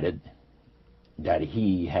decided that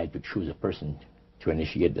he had to choose a person to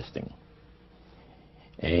initiate this thing.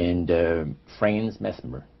 And Franz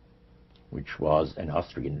Mesmer, which was an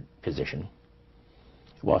Austrian physician,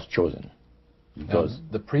 was chosen. Because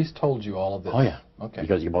the priest told you all of this? Oh, yeah. Okay.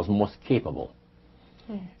 Because he was most capable.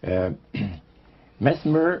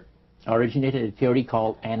 Mesmer originated a theory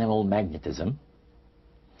called animal magnetism,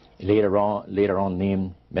 later on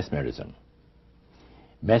named mesmerism.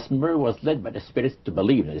 Mesmer was led by the spirits to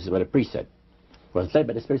believe, and this is what a priest said, was led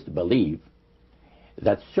by the spirits to believe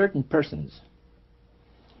that certain persons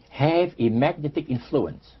have a magnetic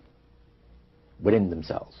influence within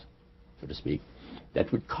themselves, so to speak,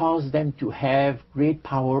 that would cause them to have great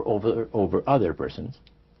power over other persons,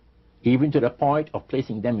 even to the point of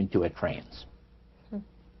placing them into a trance.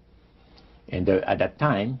 And at that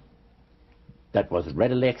time, that was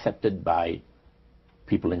readily accepted by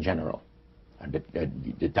people in general, at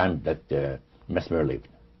the time that Mesmer lived.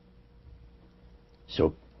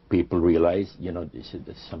 So people realize, you know, they said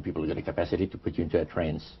that some people get a capacity to put you into a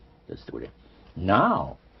trance. That's the way.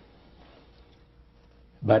 Now,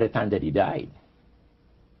 by the time that he died,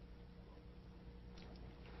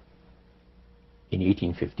 in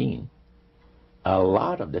 1815, a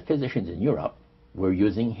lot of the physicians in Europe were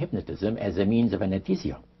using hypnotism as a means of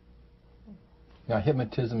anesthesia. Now,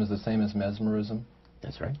 hypnotism is the same as mesmerism?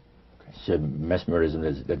 That's right. Okay. So mesmerism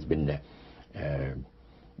that's been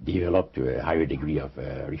developed to a higher degree of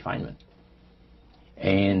refinement.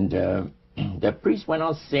 And the priest went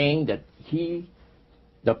on saying that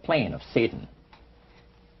the plan of Satan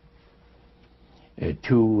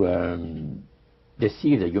to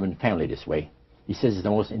deceive the human family this way, he says, is the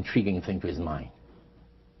most intriguing thing to his mind.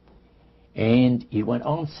 And he went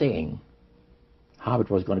on saying how it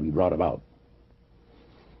was going to be brought about.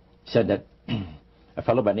 He said that a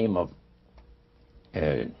fellow by the name of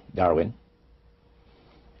Darwin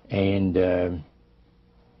and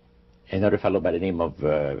another fellow by the name of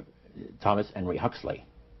Thomas Henry Huxley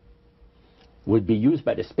would be used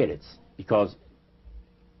by the spirits because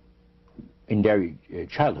in their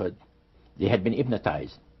childhood they had been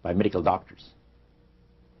hypnotized by medical doctors.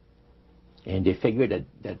 And they figured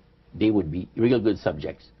that they would be real good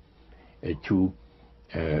subjects to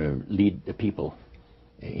lead the people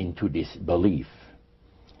into this belief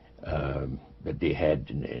that they had,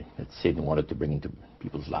 that Satan wanted to bring into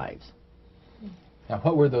people's lives. Now,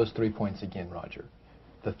 what were those 3 points again, Roger?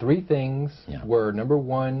 The 3 things were, number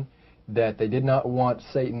 1, that they did not want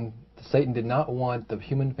Satan did not want the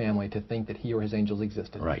human family to think that he or his angels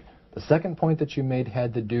existed. Right. The second point that you made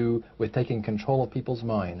had to do with taking control of people's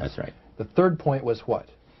minds. That's right. The third point was what?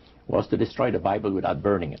 Was to destroy the Bible without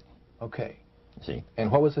burning it. Okay. See?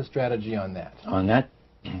 And what was his strategy on that? On that,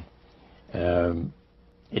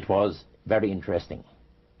 it was very interesting.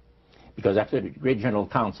 Because after the Great General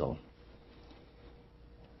Council,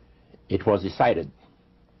 it was decided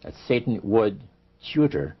that Satan would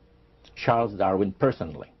tutor Charles Darwin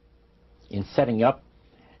personally in setting up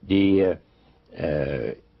the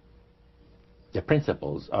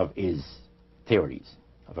principles of his theories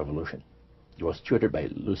of evolution. He was tutored by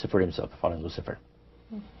Lucifer himself, fallen Lucifer.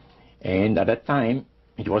 And at that time,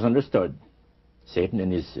 it was understood, Satan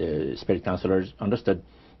and his spirit counselors understood,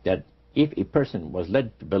 that if a person was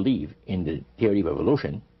led to believe in the theory of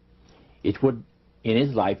evolution, it would, in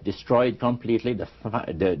his life, destroy completely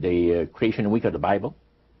the creation week of the Bible,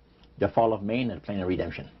 the fall of man, and the plan of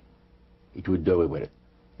redemption. It would do away with it.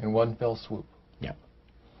 In one fell swoop. Yeah.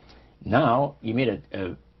 Now, he made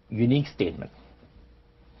a unique statement.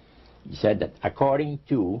 He said that according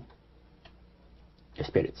to the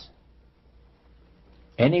spirits,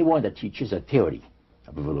 anyone that teaches a theory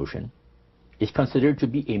of evolution is considered to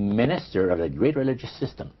be a minister of a great religious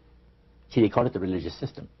system. See, they call it the religious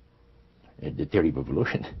system, the theory of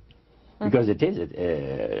evolution, because it is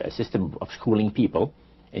a system of schooling people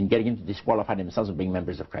and getting them to disqualify themselves and being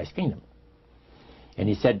members of Christ's kingdom. And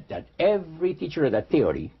he said that every teacher of that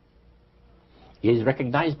theory is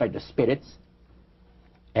recognized by the spirits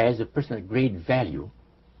as a person of great value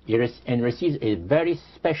and receives a very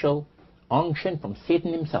special unction from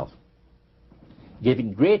Satan himself,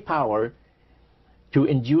 giving great power to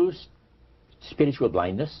induce spiritual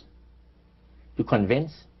blindness, to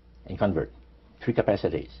convince and convert. 3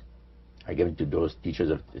 capacities are given to those teachers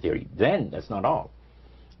of the theory. Then, that's not all.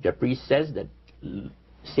 The priest says that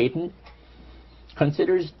Satan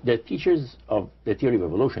considers the teachers of the theory of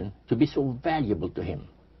evolution to be so valuable to him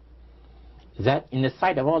that in the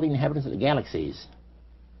sight of all the inhabitants of the galaxies,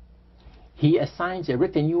 he assigns a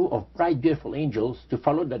retinue of bright, beautiful angels to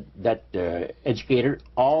follow that educator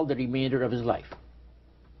all the remainder of his life.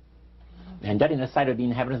 And that in the sight of the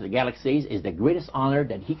inhabitants of the galaxies is the greatest honor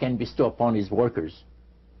that he can bestow upon his workers,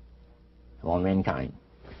 upon mankind,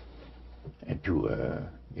 and to,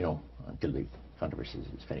 until the controversy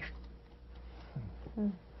is finished.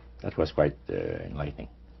 That was quite enlightening.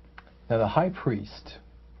 Now, the high priest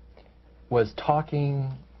was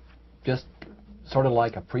talking just sort of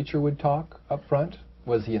like a preacher would talk up front.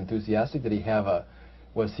 Was he enthusiastic? Did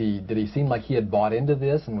he seem like he had bought into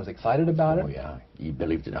this and was excited about it? Oh yeah, he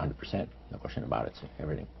believed it 100%, no question about it, so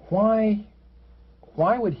everything. Why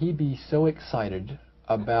would he be so excited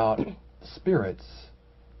about spirits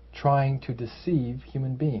trying to deceive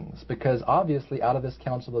human beings? Because obviously out of this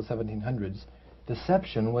council of the 1700s,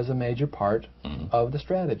 deception was a major part of the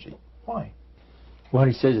strategy. Why? What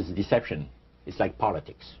he says is deception. It's like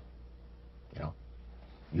politics.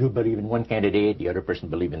 You believe in one candidate, the other person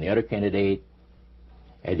believes in the other candidate,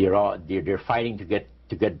 and they're fighting to get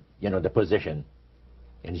the position.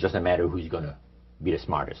 And it's just a matter of who's going to be the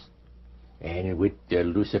smartest. And with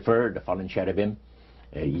Lucifer, the fallen cherubim,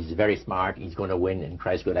 he's very smart. He's going to win, and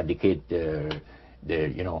Christ's going to abdicate the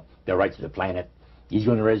rights of the planet. He's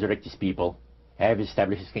going to resurrect his people, have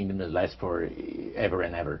established his kingdom that lasts for ever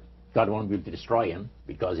and ever. God won't be able to destroy him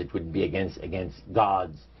because it would be against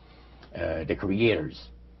God's, the Creator's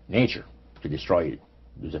nature to destroy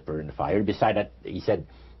Lucifer in the fire. Beside that, he said,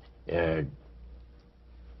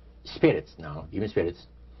 spirits now, even spirits,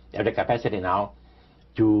 have the capacity now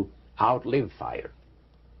to outlive fire.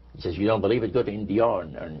 He says, you don't believe it, go to India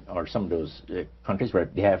or some of those countries where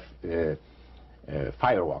they have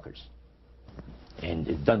firewalkers. And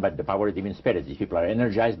it's done by the power of demon spirits. These people are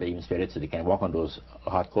energized by demon spirits, so they can walk on those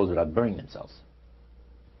hot coals without burning themselves.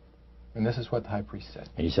 And this is what the high priest said.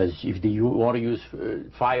 And he says, if you want to use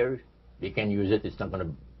fire, they can use it. It's not going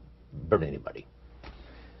to burn anybody.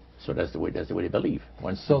 So that's the way they believe.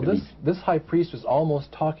 So this high priest was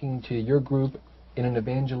almost talking to your group in an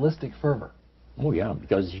evangelistic fervor. Oh yeah,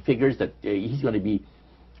 because he figures that he's going to be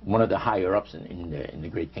one of the higher ups in the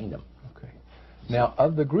great kingdom. Okay. Now,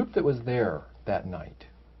 of the group that was there that night,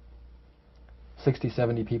 60,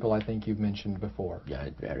 70 people, I think you've mentioned before. Yeah,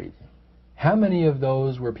 it varied. How many of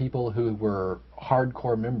those were people who were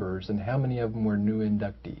hardcore members, and how many of them were new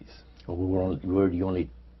inductees? Well, we were the only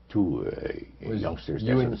two youngsters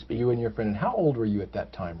there, so to speak. You and your friend. And how old were you at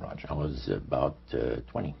that time, Roger? I was about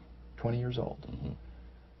 20. 20 years old. Mm-hmm.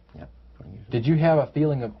 Yeah, 20 years old. Did you have a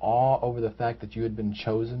feeling of awe over the fact that you had been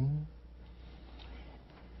chosen?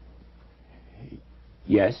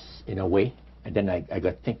 Yes, in a way. And then I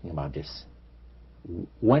got thinking about this.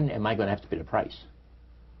 When am I going to have to pay the price?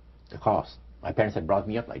 The cost. My parents had brought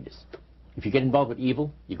me up like this. If you get involved with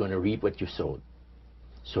evil, you're going to reap what you sowed.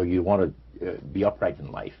 So you want to be upright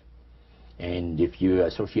in life. And if you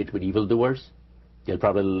associate with evildoers, they'll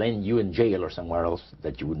probably land you in jail or somewhere else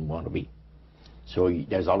that you wouldn't want to be. So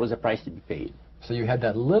there's always a price to be paid. So you had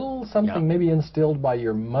that little something maybe instilled by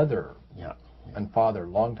your mother Yeah. and father a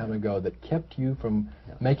long time ago that kept you from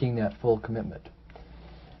making that full commitment.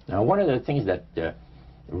 Now, one of the things that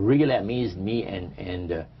really amazed me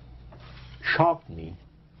and shocked me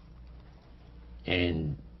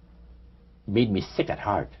and made me sick at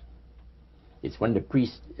heart is when the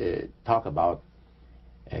priests talk about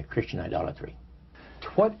Christian idolatry.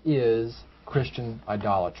 What is Christian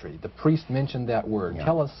idolatry? The priest mentioned that word. Yeah.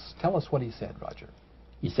 Tell us what he said, Roger.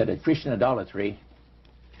 He said that Christian idolatry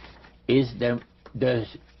is the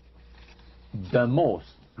most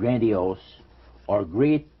grandiose or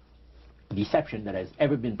great deception that has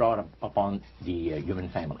ever been brought up upon the human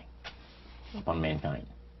family, upon mankind.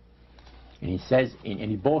 And he says, and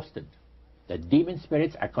he boasted that demon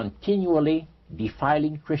spirits are continually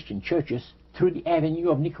defiling Christian churches through the avenue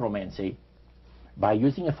of necromancy by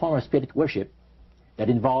using a form of spirit worship that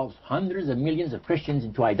involves hundreds of millions of Christians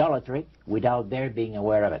into idolatry without their being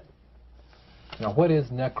aware of it. Now, what is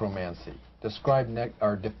necromancy? Describe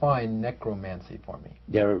or define necromancy for me.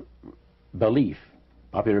 Their belief,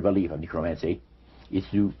 popular belief of necromancy, is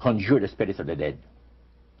to conjure the spirits of the dead.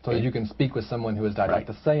 So that you can speak with someone who has died. Right. Like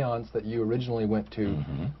the seance that you originally went to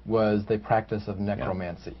was the practice of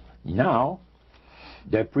necromancy. Now,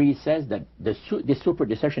 the priest says that the super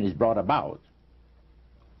deception is brought about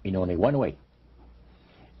in only one way.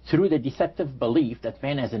 Through the deceptive belief that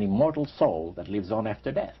man has an immortal soul that lives on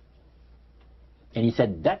after death. And he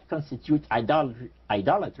said that constitutes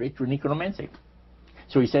idolatry through necromancy.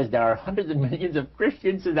 So he says there are hundreds of millions of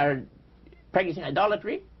Christians that are practicing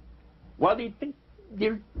idolatry while they think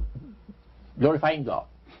they're glorifying God.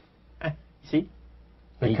 See?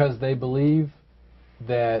 Because they believe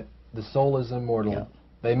that the soul is immortal. Yeah.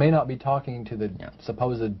 They may not be talking to the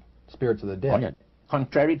supposed spirits of the dead. Oh, yeah.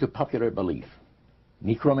 Contrary to popular belief,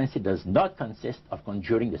 necromancy does not consist of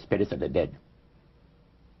conjuring the spirits of the dead.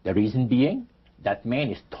 The reason being that man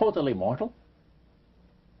is totally mortal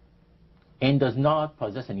and does not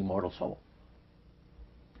possess an immortal soul.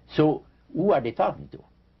 So who are they talking to?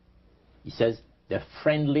 He says the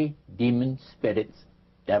friendly demon spirits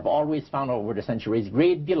that have always found over the centuries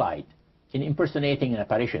great delight in impersonating in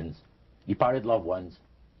apparitions departed loved ones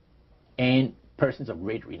and persons of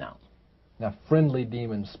great renown. Now, friendly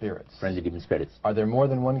demon spirits. Friendly demon spirits. Are there more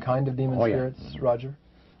than one kind of demon spirits, Roger?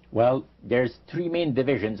 Well, there's three main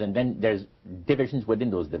divisions, and then there's divisions within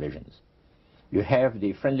those divisions. You have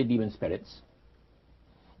the friendly demon spirits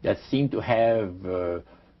that seem to have the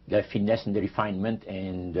finesse and the refinement,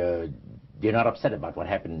 and they're not upset about what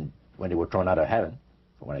happened when they were thrown out of heaven,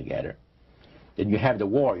 from what I gather. Then you have the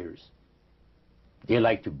warriors. They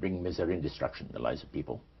like to bring misery and destruction in the lives of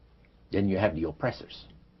people. Then you have the oppressors.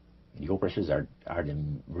 And the oppressors are the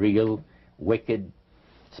real, wicked,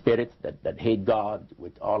 spirits that hate God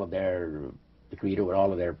with all of their, the Creator with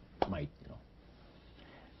all of their might, you know.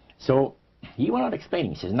 So he went on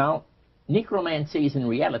explaining. He says, now, necromancy is in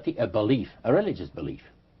reality a belief, a religious belief.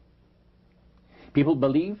 People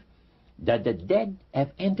believe that the dead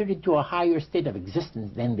have entered into a higher state of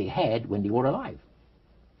existence than they had when they were alive.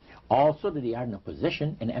 Also that they are in a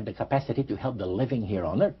position and have the capacity to help the living here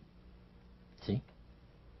on earth. See?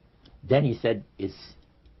 Then he said, he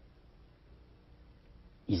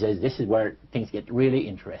says, this is where things get really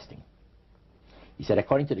interesting. He said,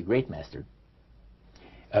 according to the great master,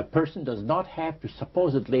 a person does not have to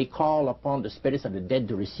supposedly call upon the spirits of the dead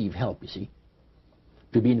to receive help, you see,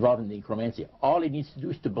 to be involved in necromancy. All he needs to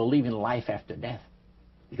do is to believe in life after death.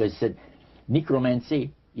 Because he said,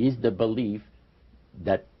 necromancy is the belief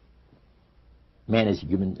that man is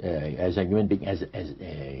human, as a human being, has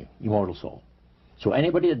an immortal soul. So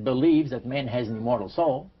anybody that believes that man has an immortal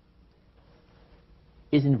soul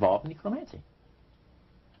is involved in necromancy.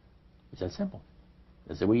 It's that simple.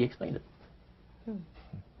 That's the way he explained it.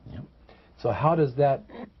 Yeah. So how does that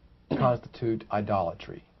constitute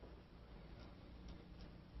idolatry?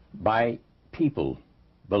 By people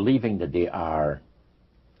believing that they are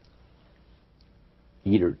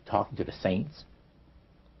either talking to the saints,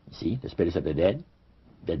 you see, the spirits of the dead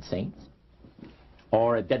saints,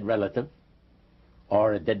 or a dead relative,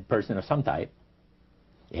 or a dead person of some type.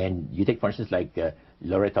 And you take, for instance, like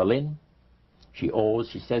Loretta Lynn. She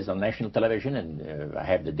says on national television, and I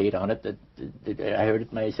have the data on it, that I heard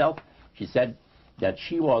it myself. She said that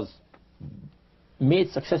she was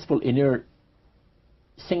made successful in her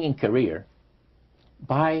singing career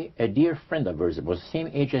by a dear friend of hers that was the same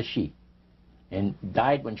age as she, and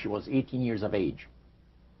died when she was 18 years of age.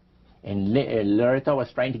 And Loretta was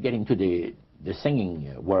trying to get into the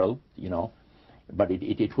singing world, you know, but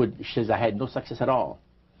she says, I had no success at all.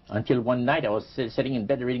 Until one night I was sitting in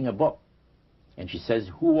bed reading a book. And she says,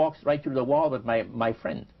 who walks right through the wall but my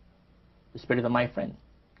friend, the spirit of my friend?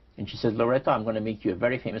 And she says, Loretta, I'm going to make you a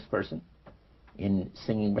very famous person in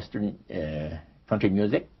singing Western country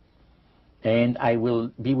music, and I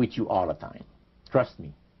will be with you all the time. Trust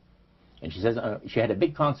me. And she says, she had a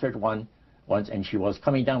big concert once, and she was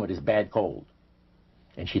coming down with this bad cold.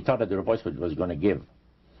 And she thought that her voice was going to give.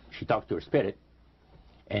 She talked to her spirit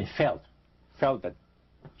and felt that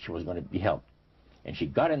she was going to be helped. And she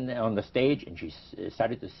got on the stage and she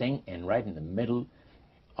started to sing, and right in the middle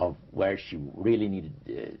of where she really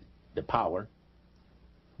needed the power,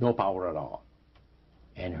 no power at all.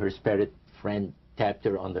 And her spirit friend tapped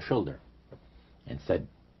her on the shoulder and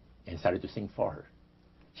started to sing for her.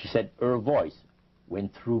 She said her voice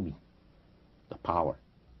went through me, the power.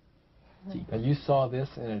 See? And you saw this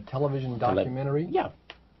in a television documentary? Yeah.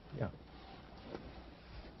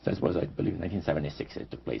 That was, I believe, 1976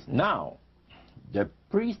 it took place. Now, the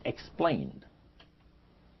priest explained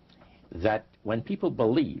that when people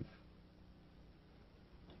believe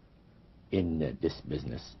in this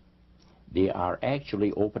business, they are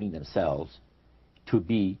actually opening themselves to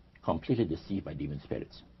be completely deceived by demon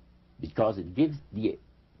spirits, because it gives the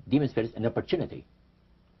demon spirits an opportunity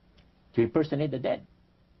to impersonate the dead,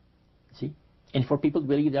 see, and for people to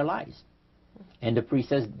believe their lies. And the priest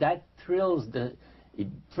says that thrills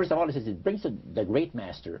first of all, he says it brings to the great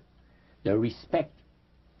master the respect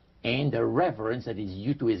and the reverence that is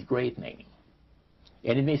due to his great name.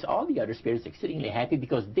 And it makes all the other spirits exceedingly happy,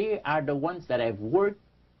 because they are the ones that have worked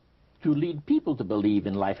to lead people to believe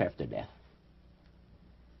in life after death.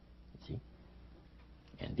 See?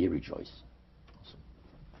 And they rejoice also.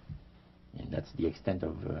 And that's the extent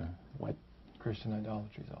of what Christian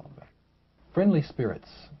idolatry is all about. Friendly spirits,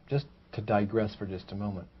 just to digress for just a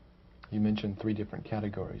moment. You mentioned 3 different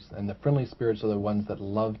categories, and the friendly spirits are the ones that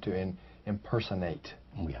love to impersonate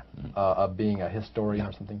being a historian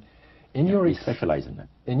or something. We specialize in that.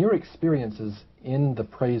 In your experiences in the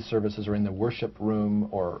praise services or in the worship room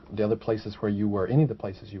or the other places where you were, any of the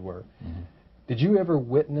places you were, did you ever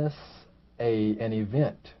witness an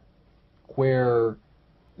event where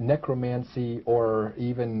necromancy or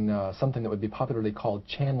even something that would be popularly called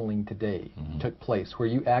channeling today took place, where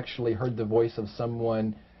you actually heard the voice of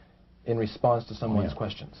someone in response to someone's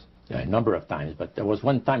questions? Yeah, a number of times, but there was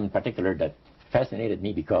one time in particular that fascinated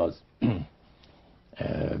me because it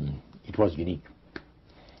was unique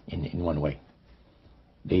in one way.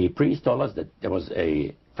 The priest told us that there was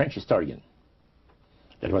a French historian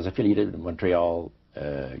that was affiliated with Montreal,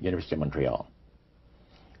 University of Montreal,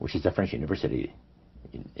 which is a French university,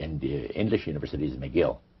 and the English university is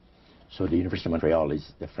McGill. So the University of Montreal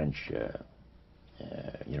is the French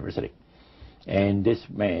university. And this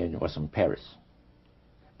man was from Paris,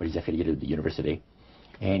 but he's affiliated with the university.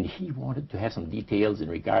 And he wanted to have some details in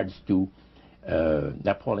regards to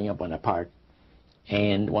Napoleon Bonaparte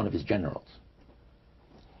and one of his generals.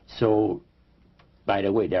 So, by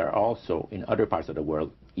the way, there are also, in other parts of the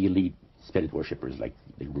world, elite spirit worshippers like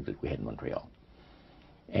the group that we had in Montreal.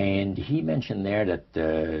 And he mentioned there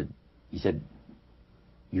that, he said,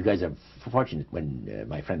 you guys are fortunate when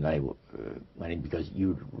my friend and I went in, because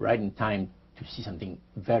you're right in time to see something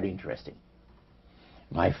very interesting.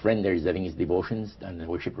 My friend there is having his devotions in the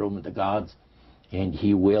worship room of the gods, and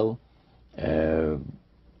he will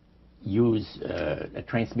use a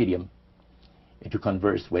trance medium to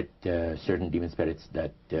converse with certain demon spirits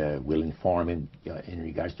that will inform him in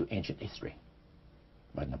regards to ancient history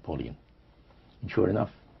about Napoleon. And sure enough,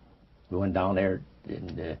 we went down there,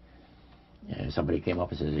 and somebody came up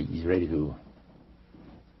and said he's ready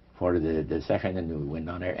for the session, and we went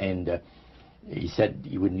down there, and he said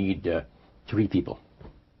you would need 3 people.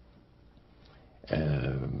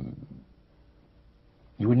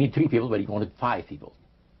 You would need 3 people, but he wanted 5 people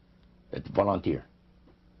that volunteer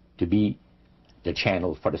to be the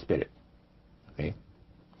channel for the spirit. Okay,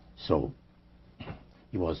 so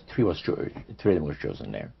three of them were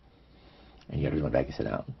chosen there, and the others went back and sat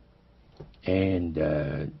down. And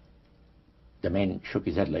the man shook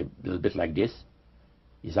his head a little bit like this.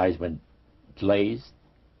 His eyes went glazed,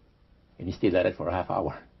 and he stayed at it for a half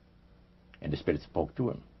hour. And the spirit spoke to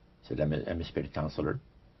him. He said, I'm a spirit counselor,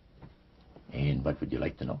 and what would you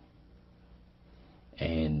like to know?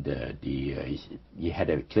 And he had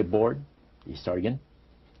a clipboard, the historian,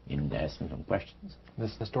 and asked him some questions.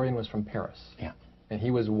 This historian was from Paris. Yeah. And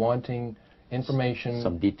he was wanting information,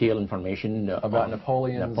 some detailed information about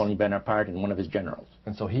Napoleon Bonaparte and one of his generals.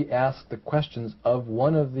 And so he asked the questions of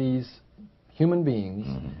one of these human beings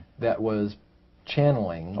that was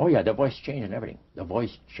channeling. Oh yeah, the voice changed and everything. The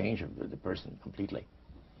voice changed of the person completely.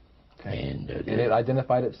 Okay. And it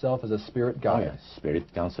identified itself as a spirit guide. Oh yeah,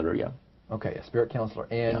 spirit counselor, yeah. Okay, a spirit counselor.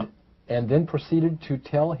 And yeah. And then proceeded to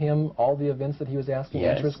tell him all the events that he was asking,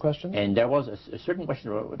 yes. answer his questions? And there was a certain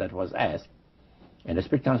question that was asked, and the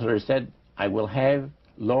spirit counselor said, I will have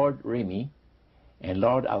Lord Remy and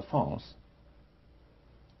Lord Alphonse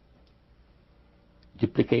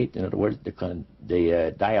duplicate, in other words,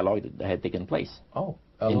 the dialogue that had taken place. Oh,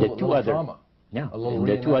 and the two other drama. Yeah, and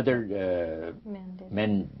the 2 other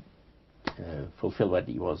men fulfilled what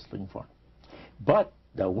he was looking for. But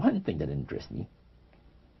the one thing that interests me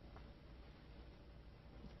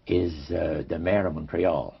is the mayor of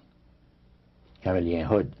Montreal, Camillien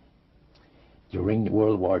Hood. During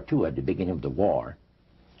World War II, at the beginning of the war,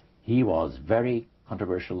 he was very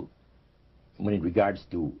controversial when in regards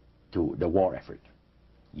to the war effort.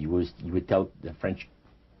 He would tell the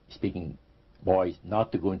French-speaking boys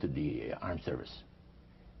not to go into the armed service,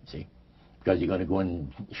 you see, because you're going to go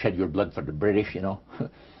and shed your blood for the British, you know,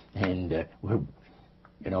 and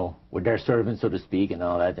we're their servants, so to speak, and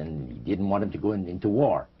all that, and he didn't want him to go into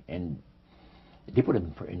war, and they put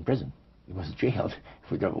him in prison. He was jailed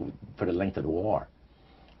for the length of the war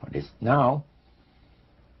for this. Now,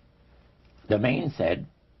 the man said,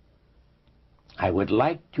 I would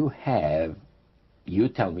like to have you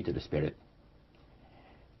tell me, to the spirit,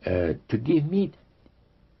 to give me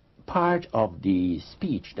part of the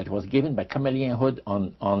speech that was given by Camillien Hood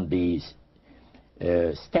on the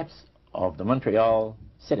steps of the Montreal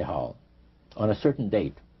City Hall on a certain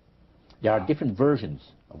date. There are different versions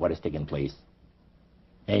of what has taken place,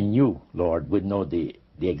 and you, Lord, would know the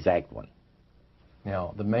exact one.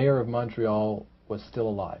 Now, the mayor of Montreal was still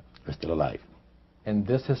alive. Was still alive. And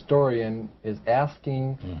this historian is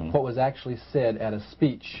asking what was actually said at a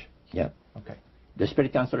speech. Yeah. Okay. The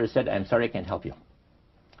spirit counselor said, I'm sorry, I can't help you.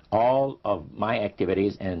 All of my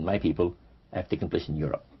activities and my people have taken place in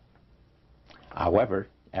Europe. However,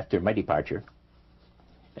 after my departure,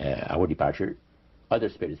 our departure, other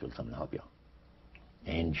spirits will come and help you.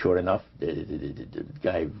 And sure enough, the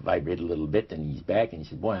guy vibrated a little bit, and he's back, and he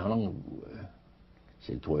said, boy, how long? He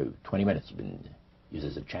said, 20 minutes you've been used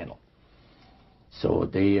as a channel. So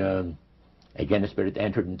they, again, the spirit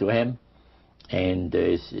entered into him, and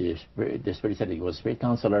the spirit said he was a spirit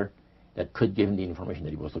counselor that could give him the information that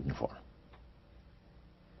he was looking for.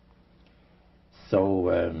 So,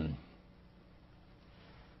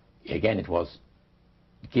 again, it was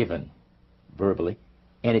given verbally,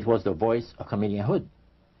 and it was the voice of Camillien Hood.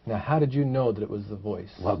 Now, how did you know that it was the voice?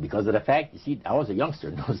 Well, because of the fact, you see, I was a youngster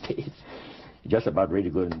in those days, just about ready to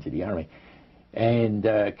go into the army. And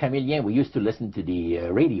Camillien, we used to listen to the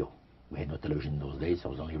radio. We had no television in those days, so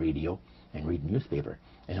it was only radio, and read newspaper.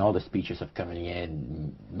 And all the speeches of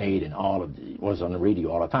Camillien made, and all of it was on the radio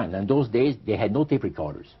all the time. And in those days, they had no tape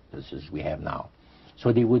recorders, as we have now.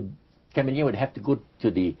 So they would Canadian would have to go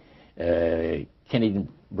to the Canadian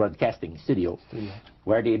Broadcasting Studio,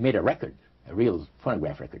 where they made a record, a real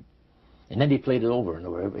phonograph record. And then they played it over and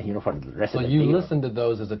over, you know, for the rest of the day. So you listened to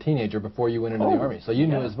those as a teenager before you went into the Army, so you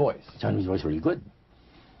knew his voice. So I knew his voice really good.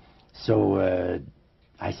 So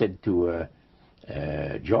I said to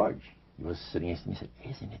George, he was sitting next to me, he said,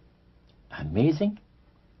 "Isn't it amazing?"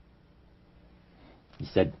 He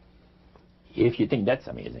said, "If you think that's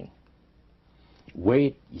amazing,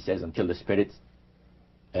 wait," he says, "until the spirits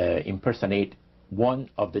impersonate one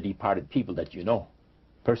of the departed people that you know,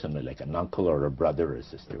 personally, like an uncle or a brother or a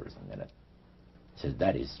sister or something like that." He says,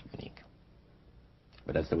 "That is unique."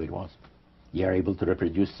 But that's the way it was. You are able to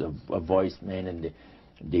reproduce a voice, man, and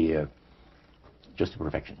the just to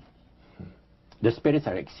perfection. The spirits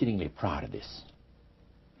are exceedingly proud of this,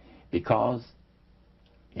 because,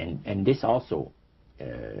 and this also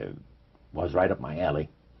was right up my alley.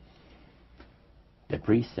 The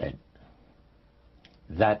priest said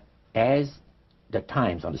that as the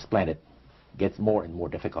times on this planet gets more and more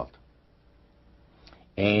difficult,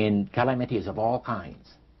 and calamities of all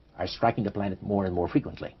kinds are striking the planet more and more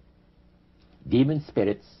frequently, demon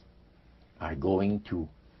spirits are going to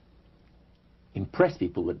impress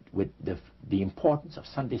people with the importance of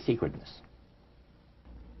Sunday sacredness.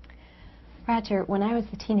 Roger, when I was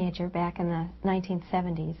a teenager back in the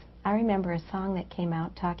 1970s, I remember a song that came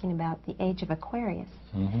out talking about the age of Aquarius.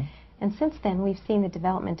 Mm-hmm. And since then, we've seen the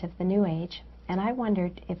development of the New Age, and I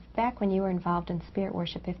wondered if back when you were involved in spirit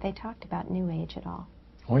worship, if they talked about New Age at all.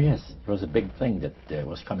 Oh yes, it was a big thing that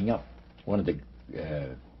was coming up. One of the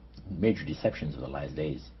major deceptions of the last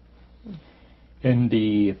days. And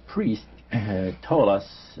the priest told us,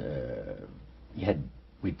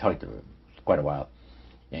 we talked quite a while,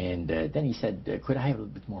 and then he said, "Could I have a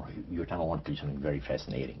little bit more of your time? I want to do something very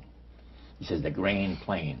fascinating." He says, "The grand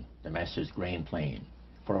plan, the master's grand plan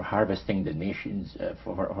for harvesting the nations,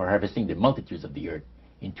 for harvesting the multitudes of the earth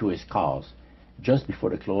into his cause, just before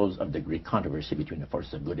the close of the great controversy between the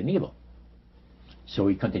forces of good and evil." So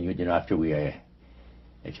we continued, you know, after we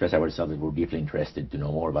expressed ourselves that we're deeply interested to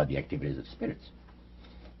know more about the activities of spirits.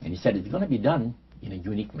 And he said it's going to be done in a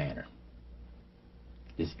unique manner.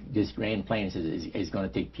 This grand plan is going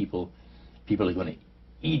to take people are going to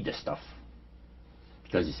eat the stuff.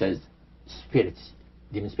 Because he says spirits,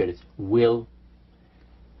 demon spirits, will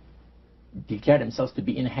declare themselves to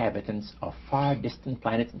be inhabitants of far distant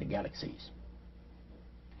planets in the galaxies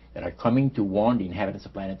that are coming to warn the inhabitants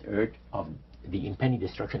of planet Earth of the impending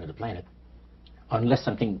destruction of the planet unless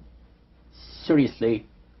something seriously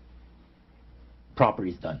proper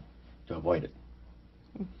is done to avoid it.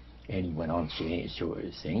 And he went on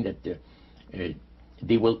saying that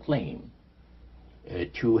they will claim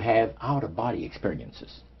to have out-of-body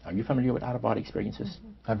experiences. Are you familiar with out-of-body experiences?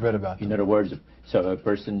 I've read about them. In other words, so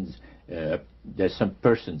there's some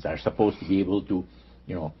persons are supposed to be able to,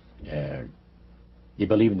 you know, they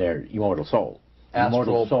believe in their immortal soul.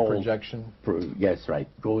 Astral soul projection. Yes, right.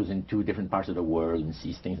 Goes into different parts of the world and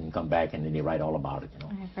sees things and come back, and then they write all about it. You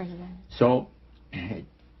know. I've heard of that. So,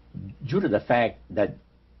 due to the fact that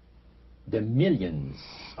the millions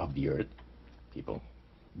of the earth people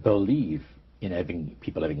believe in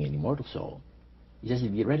people having an immortal soul, he says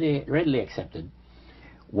it'd be readily accepted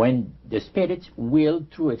when the spirits will,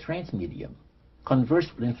 through a trance medium, converse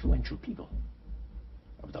with influential people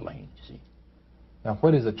of the land. You see. Now,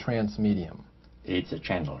 what is a trance medium? It's a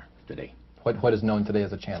channeler today. What is known today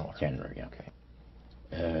as a channeler? Channeler, yeah.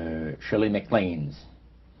 Okay. Shirley MacLaine's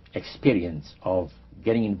experience of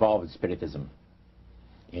getting involved with spiritism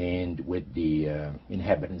and with the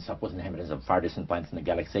supposed inhabitants of far distant planets in the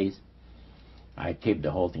galaxies, I taped the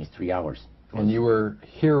whole thing in 3 hours. And you were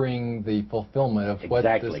hearing the fulfillment of what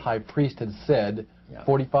this high priest had said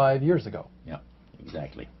 45 years ago. Yeah,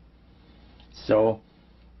 exactly. So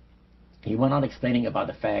he went on explaining about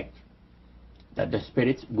the fact that the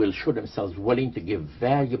spirits will show themselves willing to give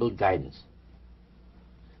valuable guidance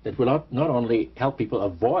that will not only help people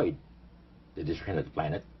avoid the destruction of the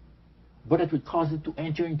planet, but it would cause it to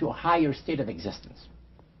enter into a higher state of existence.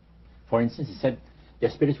 For instance, he said the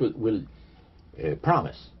spirits will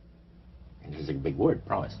promise, and this is a big word,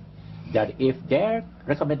 promise, that if their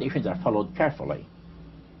recommendations are followed carefully,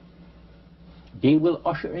 they will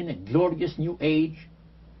usher in a glorious new age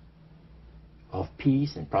of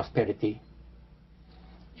peace and prosperity.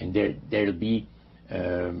 And there'll be,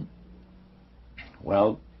 there'll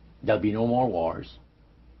be no more wars.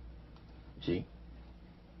 See,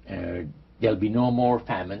 there'll be no more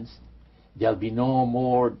famines. There'll be no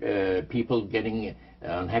more people getting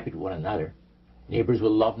unhappy with one another. Neighbors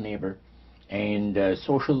will love neighbor, and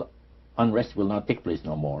social unrest will not take place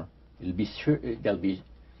no more. There'll be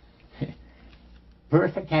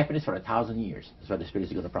Perfect happiness for 1,000 years. That's what the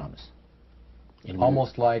Spirits are going to promise.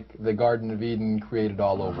 Almost like the Garden of Eden created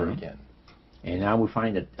all over again. And now we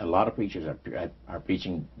find that a lot of preachers are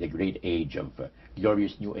preaching the great age of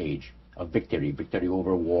glorious new age of victory. Victory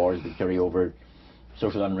over wars, victory over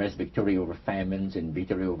social unrest, victory over famines, and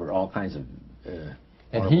victory over all kinds of...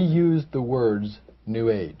 and he used the words new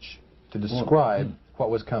age to describe what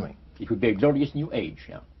was coming. It would be a glorious new age,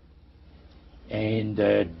 yeah. And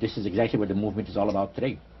this is exactly what the movement is all about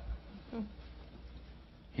today.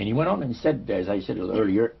 And he went on and said, as I said a little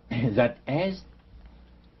earlier, that as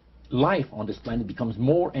life on this planet becomes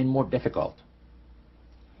more and more difficult,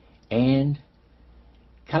 and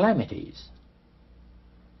calamities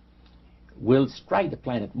will strike the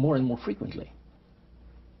planet more and more frequently,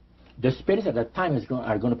 the spirits at that time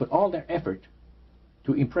are going to put all their effort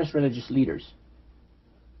to impress religious leaders,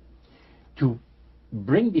 to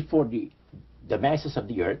bring before the masses of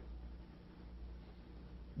the earth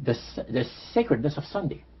the sacredness of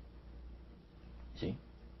Sunday. See?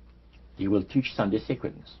 They will teach Sunday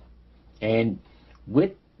sacredness. And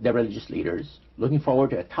with the religious leaders, looking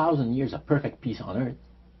forward to 1,000 years of perfect peace on earth,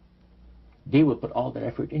 they will put all their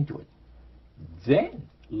effort into it. Then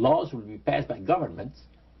laws will be passed by governments.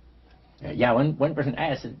 One person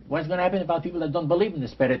asked, what's going to happen about people that don't believe in the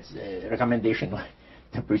Spirit's recommendation?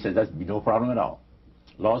 The priest says, that'd be no problem at all.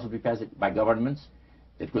 Laws will be passed by governments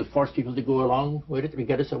that will force people to go along with it,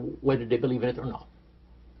 regardless of whether they believe in it or not.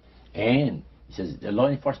 And he says the law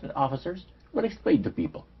enforcement officers will explain to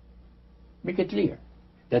people, make it clear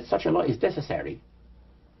that such a law is necessary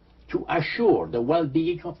to assure the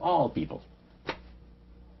well-being of all people.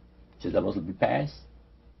 He says the laws will be passed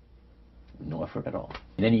with no effort at all.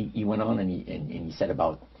 And then he went on and he said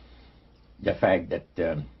about the fact that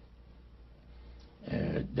the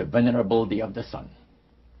venerability of the sun,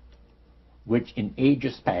 which in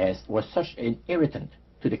ages past was such an irritant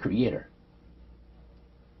to the Creator.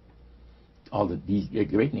 All these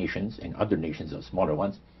great nations and other nations, the smaller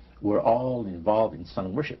ones, were all involved in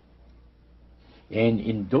sun worship. And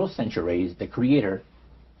in those centuries, the Creator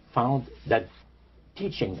found that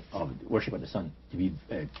teaching of worship of the sun to be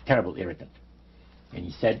a terrible irritant. And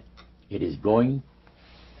he said, it is going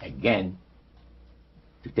again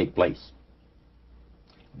to take place,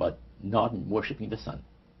 but not in worshiping the sun,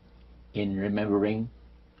 in remembering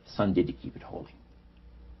Sunday to keep it holy.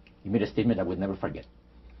 He made a statement I would never forget.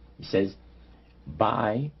 He says,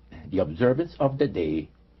 by the observance of the day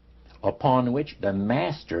upon which the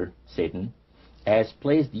master, Satan, has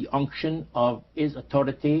placed the unction of his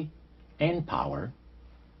authority and power,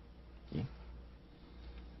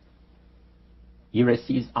 he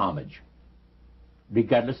receives homage,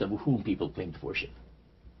 regardless of whom people claim to worship.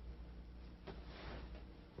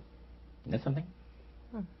 Isn't that something?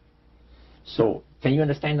 So, can you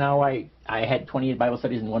understand now why I had 28 Bible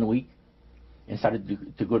studies in 1 week and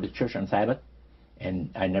started to go to church on Sabbath, and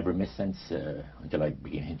I never missed since until I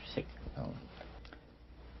became sick.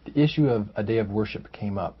 The issue of a day of worship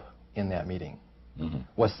came up in that meeting.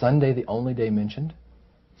 Was Sunday the only day mentioned?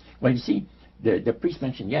 Well, you see, the priest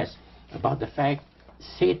mentioned, yes, about the fact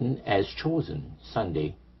Satan has chosen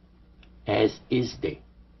Sunday as his day.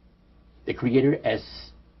 The Creator has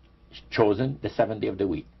chosen the 7th day of the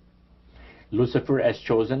week. Lucifer has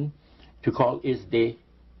chosen to call his day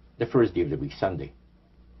the first day of the week, Sunday.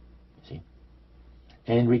 See?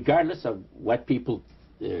 And regardless of what people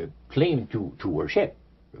claim to worship,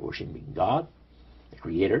 worshiping God, the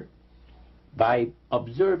Creator, by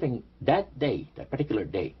observing that day, that particular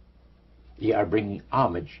day, they are bringing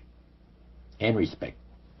homage and respect.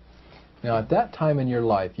 Now, at that time in your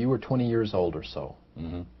life, you were 20 years old or so.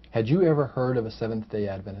 Had you ever heard of a Seventh-day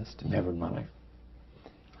Adventist? Never in my life.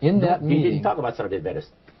 In that meeting, they didn't talk about Seventh-day Adventist.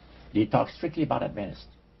 They talked strictly about Adventist.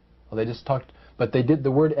 Well, they just talked, but they did.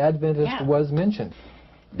 The word Adventist was mentioned.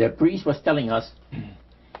 The priest was telling us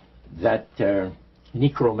that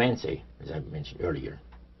necromancy, as I mentioned earlier,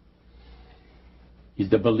 is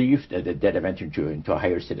the belief that the dead have entered into a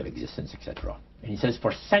higher state of existence, etc. And he says,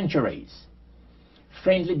 for centuries,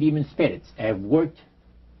 friendly demon spirits have worked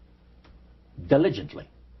diligently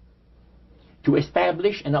to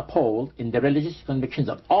establish and uphold in the religious convictions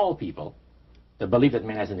of all people the belief that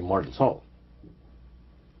man has an immortal soul.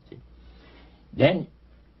 See? Then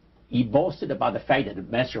he boasted about the fact that the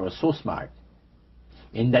master was so smart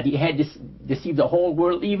and that he had deceived the whole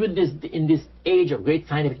world, even in this age of great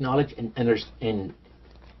scientific knowledge and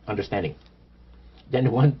understanding.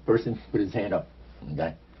 Then one person put his hand up. And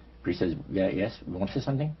the priest says, yes, we want to say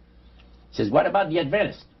something? He says, what about the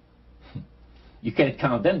Adventists? You can't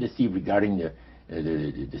count them deceived regarding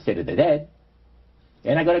the state of the dead.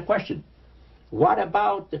 And I got a question. what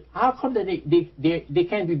about, how come that they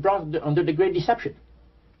can't be brought under the great deception?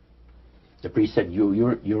 The priest said,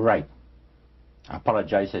 you're right. I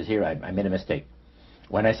apologize, says here, I made a mistake.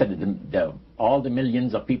 When I said that all the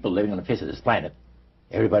millions of people living on the face of this planet,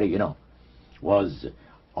 everybody, you know, was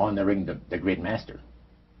honoring the great master.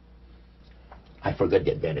 I forgot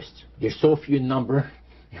the Adventists. There's so few in number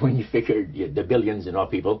when you figure the billions and all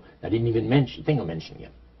people, I didn't even think of mentioning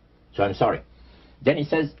it. So I'm sorry. Then he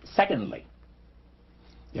says, secondly,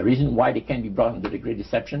 the reason why they can't be brought under the great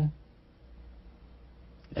deception,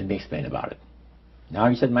 let me explain about it. Now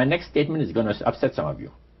he said, my next statement is going to upset some of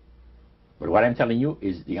you. But what I'm telling you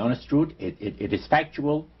is the honest truth. It is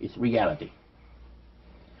factual. It's reality.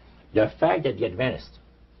 The fact that the Adventists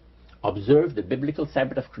observe the biblical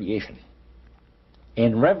Sabbath of creation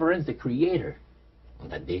and reverence the Creator on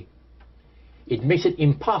that day, it makes it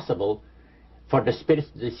impossible for the spirits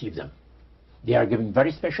to deceive them. They are giving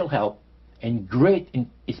very special help and great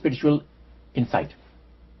spiritual insight.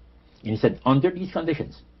 And he said, under these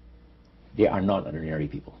conditions, they are not ordinary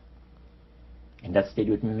people. And that stayed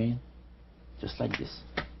with me, man, just like this.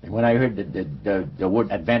 And when I heard the word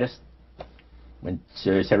Adventist, when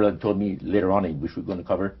Sarah told me later on, which we're going to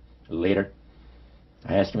cover later,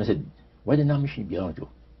 I asked him, I said, what denomination do you belong to?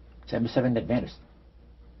 He said, I'm a Seventh Adventist.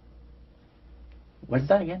 What's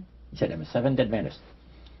that again? He said, I'm a Seventh Adventist.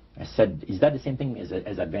 I said, is that the same thing as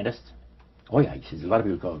Adventist? Oh yeah, he says, a lot of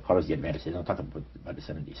people call us the Adventists. They don't talk about the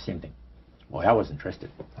 70s. Same thing. Boy, I was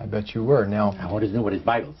interested. I bet you were. Now, I wanted to know what his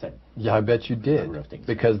Bible said. Yeah, I bet you did.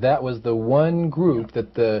 Because that was the one group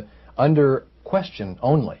that under question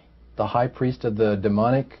only, the high priest of the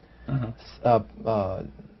demonic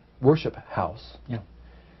worship house. Yeah.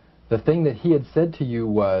 The thing that he had said to you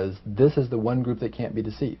was, this is the one group that can't be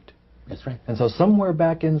deceived. That's right. And so somewhere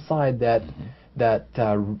back inside that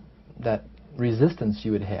that resistance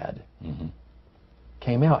you had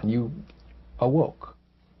came out, and you awoke.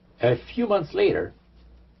 A few months later,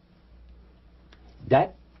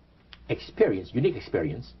 that experience, unique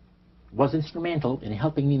experience, was instrumental in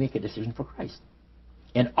helping me make a decision for Christ.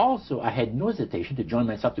 And also, I had no hesitation to join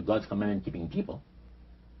myself to God's commandment-keeping people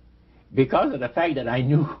because of the fact that I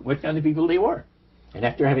knew what kind of people they were. And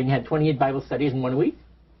after having had 28 Bible studies in 1 week,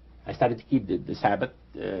 I started to keep the Sabbath,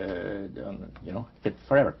 fit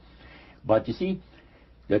forever. But you see,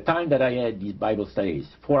 the time that I had these Bible studies,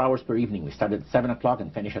 4 hours per evening, we started at 7 o'clock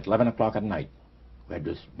and finished at 11 o'clock at night. We had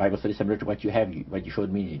this Bible study similar to what you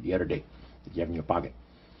showed me the other day, that you have in your pocket.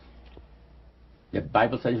 The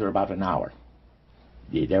Bible studies were about an hour.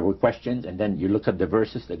 There were questions, and then you looked at the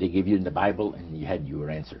verses that they gave you in the Bible, and you had your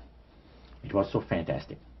answer. It was so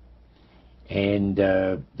fantastic. And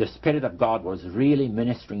the Spirit of God was really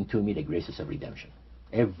ministering to me the graces of redemption.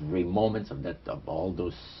 Every moment of all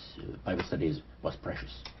those Bible studies was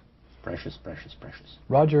precious. Precious, precious, precious.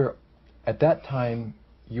 Roger, at that time,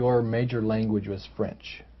 your major language was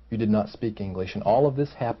French. You did not speak English, and all of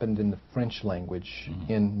this happened in the French language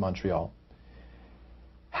in Montreal.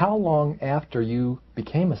 How long after you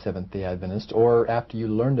became a Seventh-day Adventist, or after you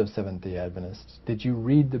learned of Seventh-day Adventists, did you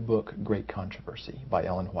read the book Great Controversy by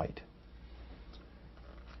Ellen White?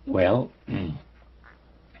 Well,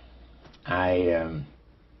 I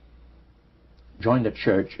joined the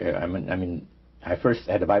church. I first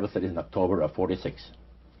had a Bible study in October of 46.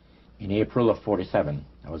 In April of 47,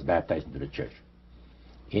 I was baptized into the church.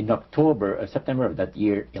 In September of that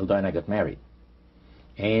year, Hilda and I got married.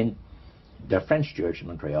 And the French church in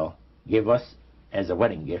Montreal gave us, as a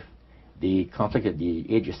wedding gift, the Conflict of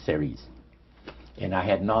the Ages series. And I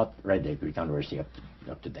had not read the Great Controversy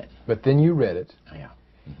up to then. But then you read it. Yeah.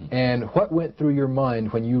 And what went through your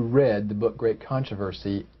mind when you read the book Great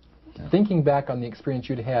Controversy, thinking back on the experience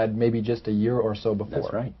you'd had maybe just a year or so before?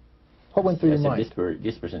 That's right. What went through your mind?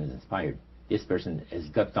 This person is inspired. This person has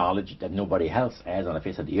got knowledge that nobody else has on the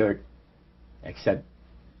face of the earth, except,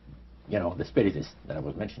 the spiritists that I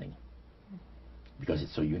was mentioning, because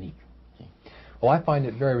it's so unique. See? Well, I find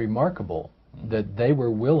it very remarkable that they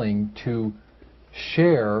were willing to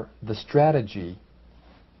share the strategy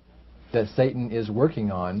that Satan is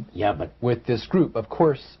working on with this group. Of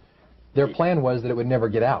course, their plan was that it would never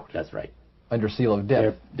get out. That's right. Under seal of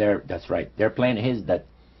death. That's right. Their plan is that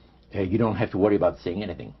you don't have to worry about saying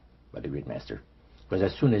anything about the Great Master. Because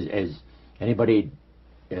as soon as anybody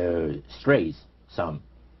strays some,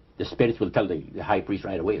 the spirits will tell the high priest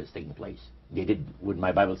right away what's taking place. They did with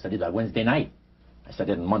my Bible study by Wednesday night. I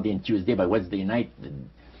studied on Monday and Tuesday. By Wednesday night, the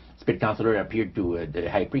spirit counselor appeared to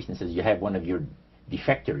the high priest and says, you have one of your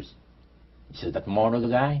defectors. He says, that Morneau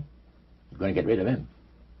guy, you're going to get rid of him.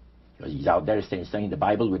 Because he's out there studying the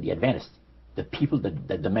Bible with the Adventists. The people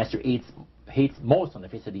that the Master hates most on the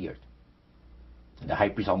face of the earth. The high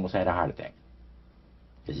priest almost had a heart attack.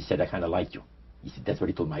 Because he said, I kind of like you. He said, that's what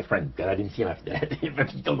he told my friend, because I didn't see him after that. But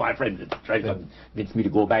he told my friend to try to convince me to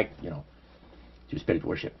go back, to spirit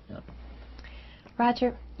worship.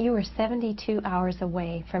 Roger, you were 72 hours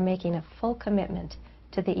away from making a full commitment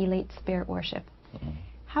to the elite spirit worship. Mm-hmm.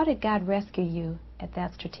 How did God rescue you at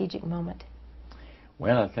that strategic moment?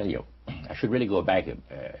 Well, I'll tell you, I should really go back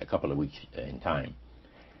a couple of weeks in time.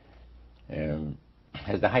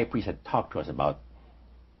 As the high priest had talked to us about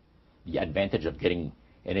the advantage of getting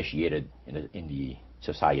initiated in the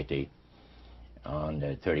society on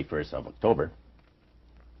the 31st of October,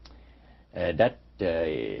 that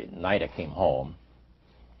night I came home,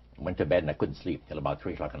 went to bed, and I couldn't sleep till about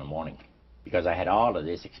 3 o'clock in the morning, because I had all of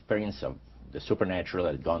this experience of the supernatural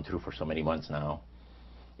that I'd gone through for so many months now,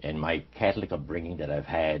 and my Catholic upbringing that I've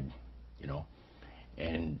had,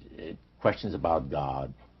 and questions about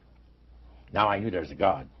God. Now I knew there's a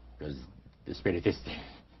God, because the Spiritist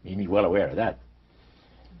made me well aware of that.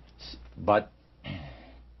 But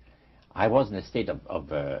I was in a state of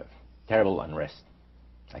terrible unrest.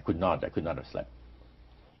 I could not have slept.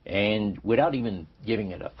 And without even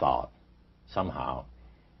giving it a thought, somehow,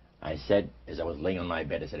 I said, as I was laying on my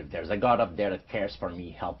bed, I said, if there's a God up there that cares for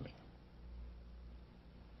me, help me.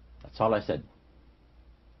 That's all I said.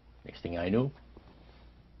 Next thing I knew,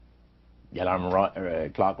 the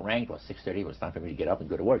alarm clock rang. It was 6:30. It was time for me to get up and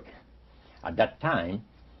go to work. At that time,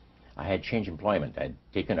 I had changed employment. I had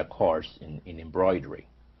taken a course in embroidery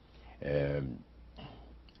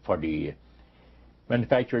for the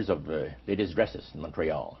manufacturers of ladies' dresses in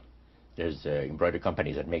Montreal. There's embroidery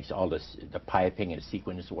companies that makes all this, the piping and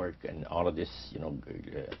sequins work and all of this,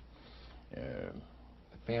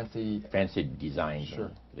 fancy designs, sure,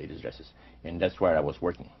 on ladies' dresses. And that's where I was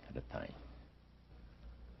working at the time.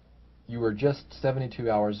 You were just 72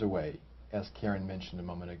 hours away, as Karen mentioned a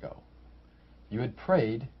moment ago. You had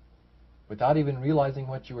prayed without even realizing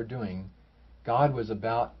what you were doing. God was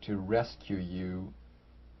about to rescue you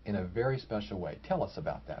in a very special way. Tell us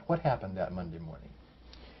about that. What happened that Monday morning?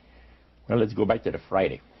 Well, let's go back to the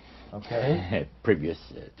Friday. Okay. Previous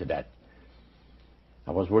to that.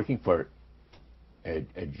 I was working for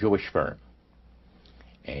a Jewish firm.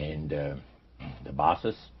 And the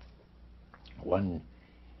bosses, one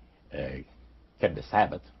kept the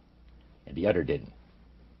Sabbath, and the other didn't.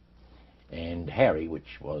 And Harry,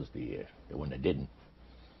 which was the one that didn't,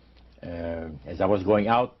 as I was going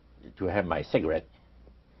out to have my cigarette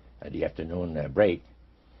at the afternoon break,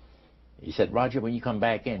 he said, Roger, when you come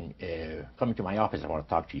back in, come into my office, I want to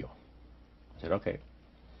talk to you. I said, okay.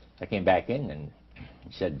 I came back in, and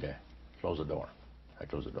he said, close the door. I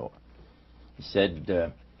closed the door. He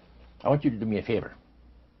said, I want you to do me a favor.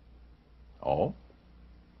 Oh?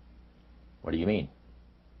 What do you mean?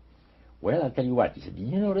 Well, I'll tell you what. He said,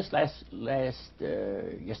 you notice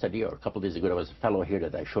yesterday or a couple of days ago, there was a fellow here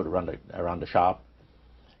that I showed around the shop.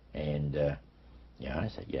 And, yeah, I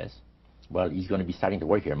said, yes. Well, he's going to be starting to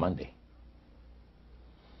work here Monday.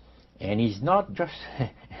 And he's not just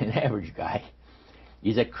an average guy.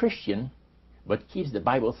 He's a Christian, but keeps the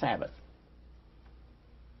Bible Sabbath.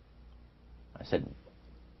 I said,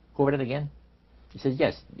 go over that again? He says,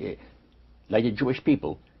 yes, like the Jewish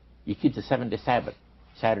people, he keeps the 7-day Sabbath.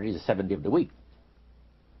 Saturday is the 7th day of the week.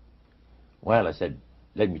 Well, I said,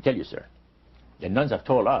 let me tell you, sir, the nuns have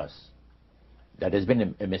told us that there's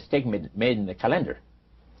been a mistake made in the calendar,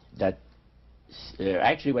 that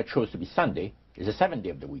actually what shows to be Sunday is the 7th day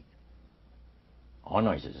of the week. Oh,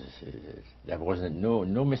 no, he says, there wasn't no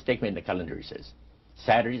mistake made in the calendar, he says.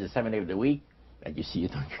 Saturday is the 7th day of the week, like you see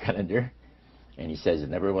it on your calendar, and he says it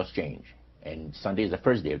never was changed. And Sunday is the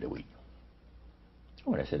first day of the week.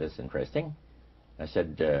 Oh, and I said, that's interesting. I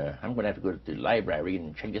said, I'm going to have to go to the library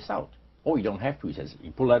and check this out. Oh, you don't have to, he says.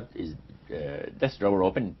 He pulled out his desk drawer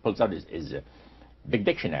open, pulls out his big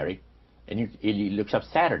dictionary, and he looks up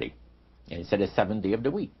Saturday. And he said the 7th day of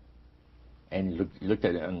the week. And he looked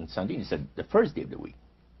at it on Sunday, and he said the first day of the week.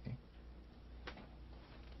 Okay.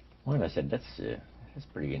 Well, I said, that's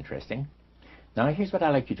pretty interesting. Now, here's what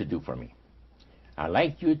I'd like you to do for me. I'd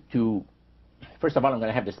like you to, first of all, I'm going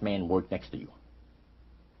to have this man work next to you,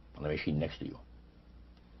 on the machine next to you.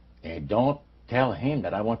 And don't tell him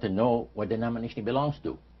that I want to know what denomination he belongs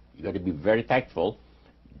to. You got to be very tactful.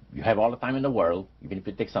 You have all the time in the world, even if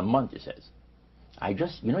it takes a month, he says. He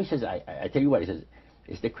says, I tell you what, he says,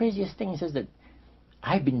 it's the craziest thing. He says that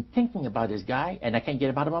I've been thinking about this guy, and I can't get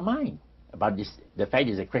him out of my mind. About this, the fact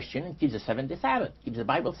he's a Christian and keeps the 7-day Sabbath, keeps the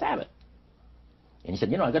Bible Sabbath. And he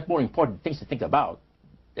said, I got more important things to think about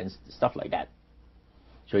than stuff like that.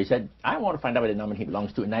 So he said, I want to find out what denomination he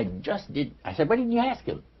belongs to, and I just did. I said, why didn't you ask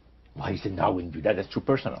him? Well, he said, no, I wouldn't do that. That's too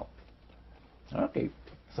personal. Okay.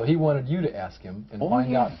 So he wanted you to ask him and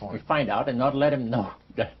find out for him. Find out and not let him know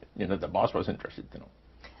that, you know, the boss was interested, you know.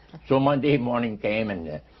 So Monday morning came,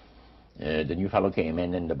 and the new fellow came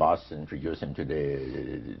in, and the boss introduced him to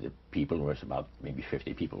the people. There was about maybe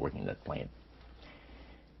 50 people working in that plant.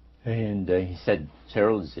 And he said,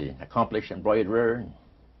 Cyril is an accomplished embroiderer, and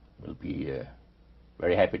we'll be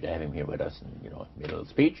very happy to have him here with us, and, you know, made a little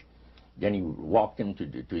speech. Then he walked him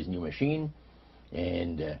to his new machine,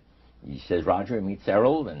 and he says, Roger, meet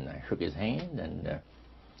Cyril, and I shook his hand, and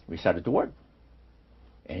we started to work.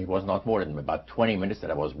 And it was not more than about 20 minutes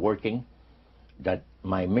that I was working that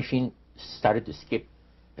my machine started to skip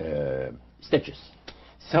stitches.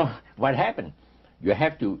 So what happened? You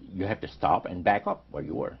have to stop and back up where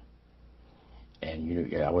you were. And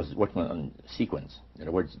you know, I was working on sequence. In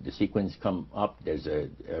other words, the sequence come up. There's a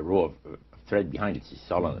row of thread behind it.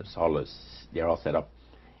 It's all they're all set up,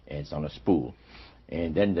 and it's on a spool.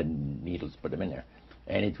 And then the needles put them in there.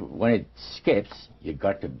 And when it skips, you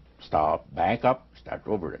got to stop, back up, start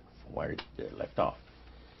over it from where it left off.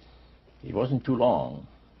 It wasn't too long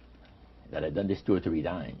that I'd done this 2 or 3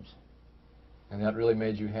 times. And that really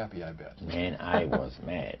made you happy, I bet. Man, I was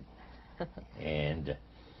mad. And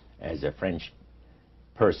as a French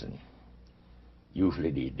person,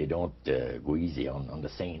 usually they don't go easy on the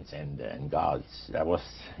saints and gods. I was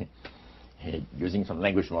using some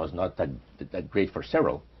language was not that great for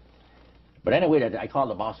Cyril. But anyway, I called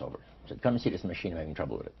the boss over. I said, come and see this machine. I'm having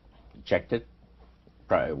trouble with it. He checked it,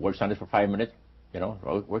 works on it for 5 minutes, you know,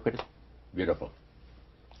 work with it. Beautiful.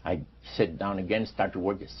 I sit down again, start to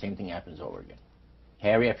work, the same thing happens over again.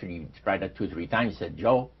 Harry, after he tried that 2 or 3 times, he said,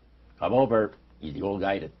 Joe, come over. He's the old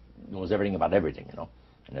guy that knows everything about everything, you know,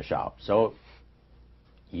 in the shop. So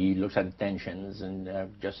he looks at the tensions and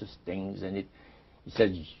adjusts things, and he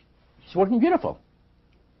says, it's working beautiful.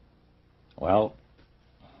 Well,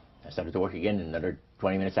 I started to work again, another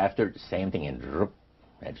 20 minutes after, the same thing, and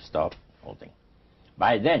I had to stop the whole thing.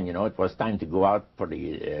 By then, you know, it was time to go out for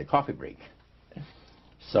the coffee break.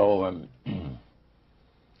 So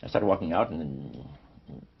I started walking out, and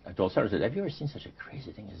I told Sarah, I said, have you ever seen such a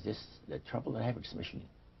crazy thing as this, the trouble that I have with this machine?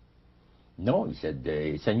 No, he said,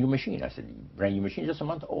 it's a new machine. I said, brand new machine, just a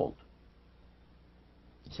month old.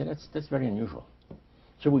 He said, that's very unusual.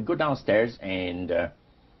 So we go downstairs, and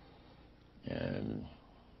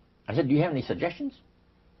I said, do you have any suggestions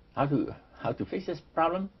how to fix this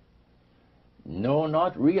problem? No,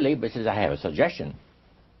 not really, but he says, I have a suggestion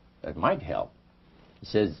that might help. He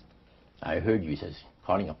says, I heard you, he says,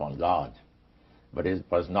 calling upon God, but it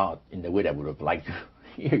was not in the way that I would have liked to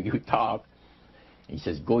hear you talk. He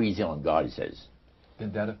says, go easy on God, he says.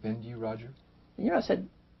 Did that offend you, Roger? You know, I said,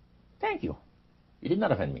 thank you. It did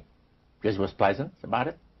not offend me, because it was pleasant about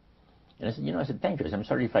it. And I said, you know, I said, thank you. I said, I'm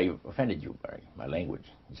sorry if I offended you by my language.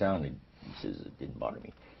 He says, it didn't bother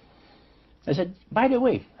me. I said, by the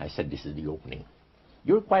way, I said, this is the opening.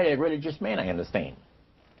 You're quite a religious man, I understand.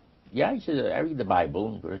 Yeah, he says, I read the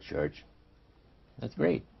Bible and go to church. That's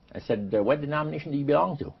great. I said, what denomination do you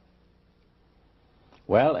belong to?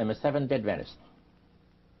 Well, I'm a Seventh-day Adventist.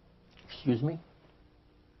 Excuse me?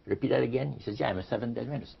 Repeat that again? He says, yeah, I'm a Seventh-day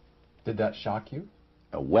Adventist. Did that shock you?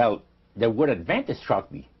 Well, the word Adventist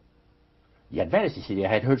shocked me. The Adventist, you see,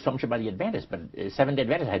 I had heard so much about the Adventist, but Seventh-day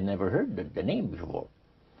Adventist, I had never heard the name before.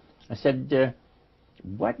 I said,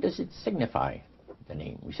 what does it signify, the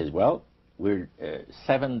name? He says, well, we're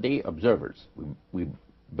 7-day observers. We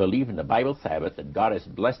believe in the Bible Sabbath, that God has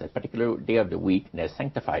blessed that particular day of the week and has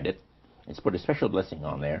sanctified it. It's put a special blessing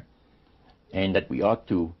on there, and that we ought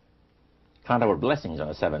to count our blessings on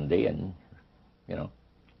the 7th day and, you know,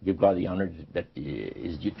 give God the honor that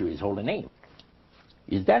is due to his holy name.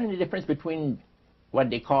 Is there any difference between what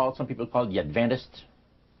they call, some people call the Adventists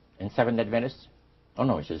and Seventh-day Adventists? Oh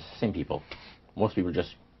no, it's just the same people. Most people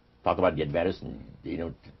just talk about the Adventists, and you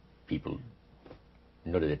know, people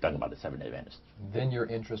know that they're talking about the Seventh-day Adventists. Then your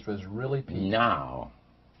interest was really piqued. Now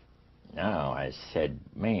I said,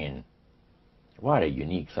 man, what a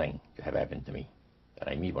unique thing to have happened to me, that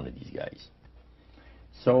I meet one of these guys.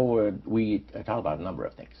 So we talked about a number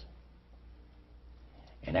of things.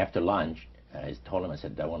 And after lunch, I told him, I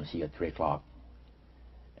said, I want to see you at 3 o'clock.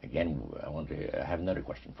 Again, I want to have another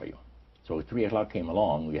question for you. So 3 o'clock came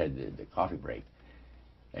along, we had the coffee break,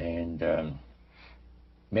 and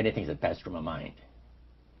many things had passed through my mind.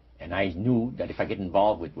 And I knew that if I get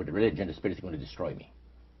involved with religion, the Spirit is going to destroy me.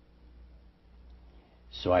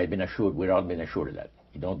 So I've been assured, we've all been assured of that.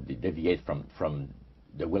 You don't deviate from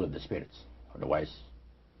the will of the spirits. Otherwise,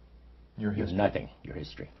 you're nothing, your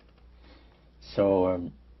history.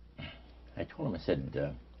 So I told him, I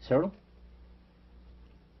said, Cyril,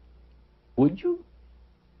 would you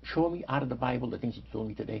show me out of the Bible the things you told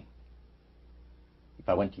me today? If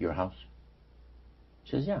I went to your house?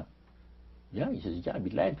 He says, yeah. Yeah, he says, yeah, I'd be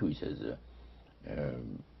glad to. He says,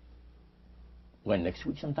 when, next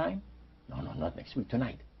week sometime? No, not next week,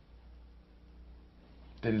 tonight.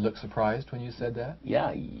 Did he look surprised when you said that?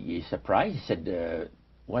 Yeah, he's surprised. He said,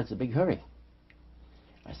 what's the big hurry?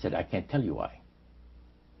 I said, I can't tell you why.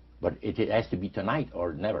 But it has to be tonight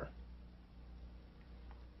or never.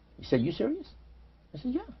 He said, you serious? I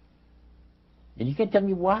said, yeah. And you can't tell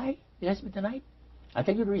me why it has to be tonight? I'll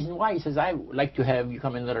tell you the reason why. He says, I would like to have you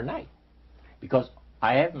come another night. Because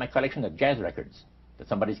I have my collection of jazz records that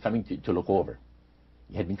somebody's coming to look over.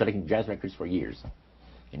 He had been collecting jazz records for years.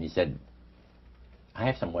 And he said, I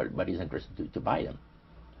have somebody's interested to buy them.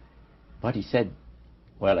 But he said,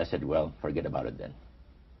 well, I said, well, forget about it then.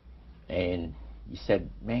 And he said,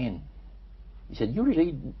 man, he said, you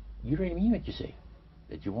really mean what you say?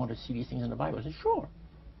 That you want to see these things in the Bible? I said, sure.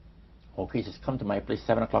 Okay, he says, come to my place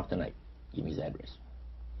 7 o'clock tonight. Give me his address.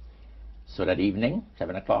 So that evening,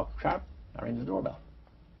 7 o'clock sharp, I rang the doorbell.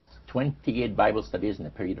 28 Bible studies in a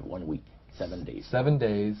period of 1 week, 7 days. 7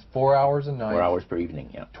 days, 4 hours a night. 4 hours per evening,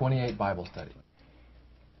 yeah. 28 Bible studies.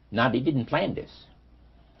 Now, they didn't plan this.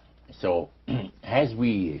 So, as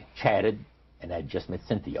we chatted, and I just met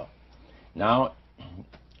Cynthia, now,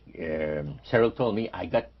 Cyril told me, I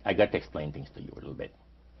got to explain things to you a little bit.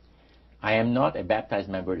 I am not a baptized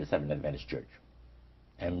member of the Seventh Adventist Church.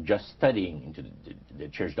 I'm just studying into the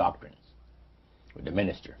church doctrines with the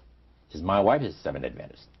minister. He says, my wife is a Seventh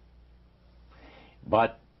Adventist.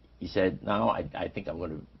 But he said, now I think I'm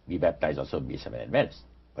going to be baptized also be a Seventh Adventist.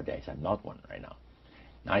 But I said, I'm not one right now.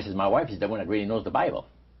 Now he says, my wife is the one that really knows the Bible.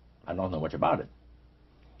 I don't know much about it.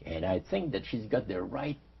 And I think that she's got the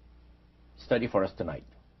right study for us tonight.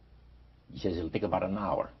 He says, it'll take about an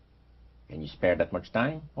hour. Can you spare that much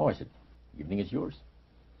time? Oh, I said, evening is yours.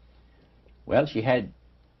 Well, she had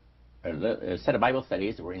a set of Bible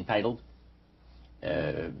studies that were entitled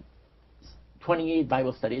 28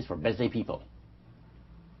 Bible Studies for Busy People.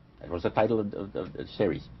 That was the title of the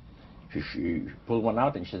series. She pulled one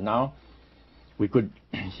out and she says, now, we could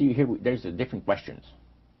see here, there's the different questions.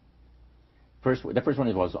 The first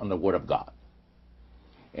one was on the Word of God.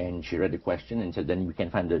 And she read the question and said, then we can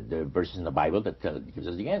find the verses in the Bible that gives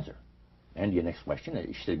us the answer. And the next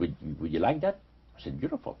question, she said, would you like that? I said,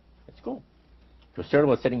 beautiful. Let's go. So Cyril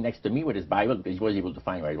was sitting next to me with his Bible because he was able to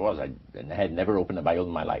find where it was. I had never opened a Bible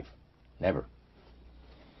in my life. Never.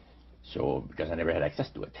 So, because I never had access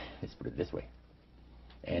to it. Let's put it this way.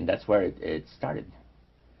 And that's where it started.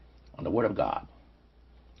 On the Word of God.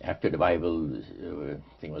 After the Bible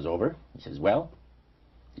thing was over, he says, well,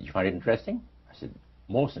 did you find it interesting? I said,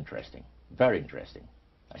 most interesting. Very interesting.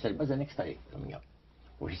 I said, what's the next study coming up?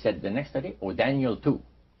 Well, he said, the next study? Oh, Daniel 2.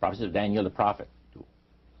 Prophecy of Daniel the prophet.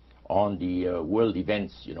 On the world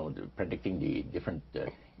events, predicting the different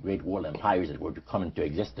great world empires that were to come into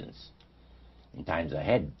existence in times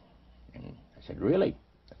ahead. And I said, really?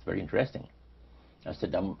 That's very interesting. I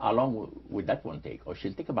said, how long would that one take? Oh,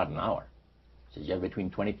 she'll take about an hour. She says, you have between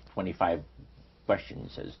 20 to 25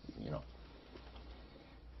 questions, says,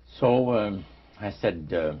 So I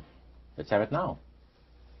said, let's have it now.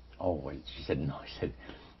 Oh, well, she said, no. She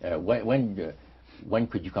said, when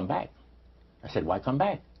could you come back? I said, why come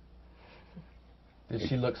back? Did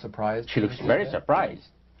she look surprised? She looks very surprised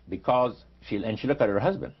because she looked at her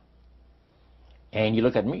husband. And you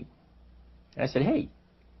look at me. And I said, hey,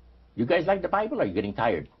 you guys like the Bible or are you getting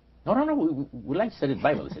tired? No, we like to study the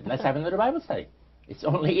Bible. I said, let's have another Bible study. It's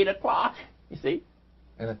only 8 o'clock, you see.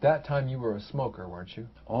 And at that time you were a smoker, weren't you?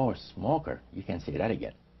 Oh, a smoker. You can't say that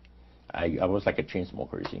again. I was like a chain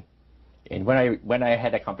smoker, you see. And when I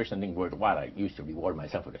had accomplished something worthwhile, I used to reward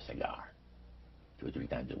myself with a cigar 2 or 3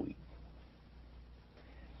 times a week.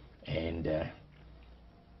 And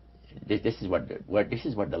this is what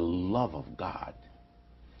the love of God,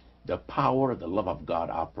 the power of the love of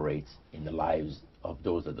God operates in the lives of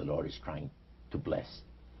those that the Lord is trying to bless,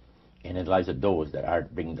 and in the lives of those that are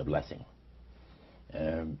bringing the blessing.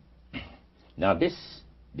 Now, this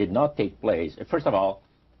did not take place. First of all,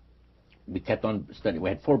 we kept on studying. We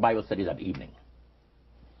had 4 Bible studies that evening,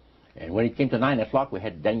 and when it came to 9 o'clock, we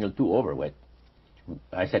had Daniel 2 over with.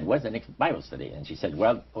 I said, what's the next Bible study? And she said,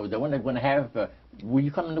 well, the one that we're going to have, will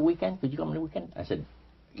you come on the weekend? Could you come on the weekend? I said,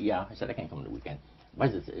 yeah. I said, I can't come on the weekend.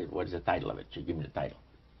 What is the title of it? She gave me the title.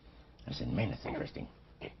 I said, man, that's interesting.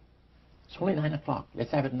 It's only 9 o'clock.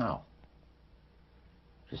 Let's have it now.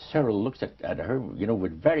 So Cyril looks at her,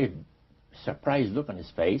 with very surprised look on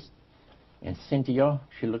his face. And Cynthia,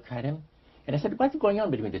 she looked at him. And I said, what's going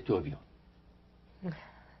on between the two of you?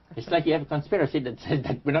 It's like you have a conspiracy that says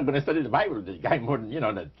that we're not going to study the Bible, this guy, more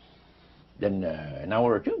than, than an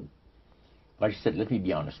hour or two. But she said, let me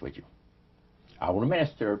be honest with you. Our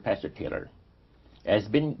minister, Pastor Taylor, has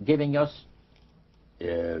been giving us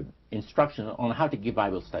instruction on how to give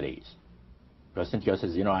Bible studies. Because Cynthia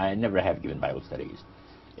says, I never have given Bible studies.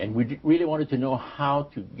 And we really wanted to know how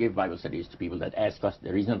to give Bible studies to people that ask us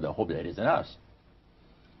the reason of the hope that is in us.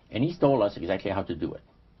 And he's told us exactly how to do it.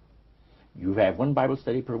 You have one Bible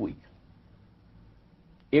study per week.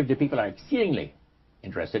 If the people are exceedingly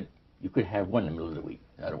interested, you could have one in the middle of the week,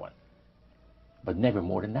 another one. But never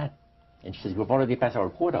more than that. And she says, we've already passed our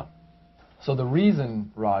quota. So the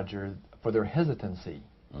reason, Roger, for their hesitancy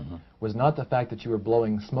was not the fact that you were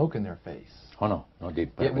blowing smoke in their face. Oh, no.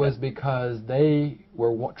 It was because they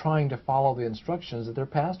were trying to follow the instructions that their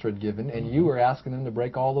pastor had given, and you were asking them to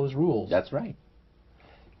break all those rules. That's right.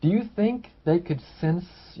 Do you think they could sense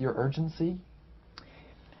your urgency?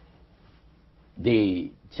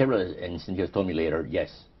 Sarah and Cynthia told me later,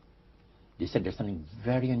 yes. They said there's something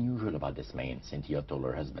very unusual about this man, Cynthia told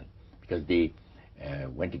her husband, because they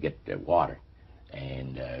went to get water,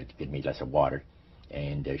 and to get me a glass of water,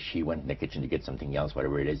 and she went in the kitchen to get something else,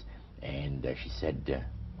 whatever it is, and she said,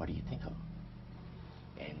 what do you think of?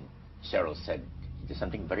 And Cheryl said, there's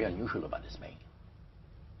something very unusual about this man.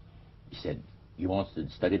 He said, you want to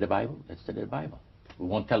study the Bible? Let's study the Bible. We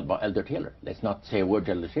won't tell about Elder Taylor. Let's not say a word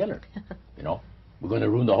to Elder Taylor. We're going to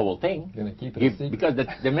ruin the whole thing. Going to keep it a secret. Because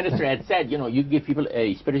the minister had said, you give people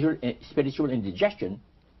a spiritual indigestion,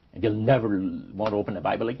 and they'll never want to open the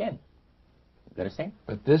Bible again. You understand?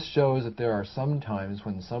 But this shows that there are some times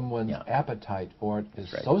when someone's appetite for it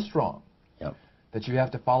is so strong that you have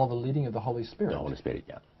to follow the leading of the Holy Spirit. The Holy Spirit,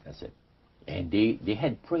 that's it. And they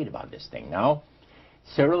had prayed about this thing. Now,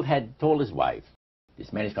 Cyril had told his wife,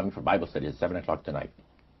 this man is coming for Bible study at 7 o'clock tonight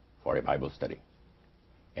for a Bible study.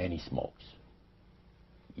 And he smokes.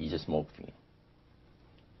 He's a smoke fiend.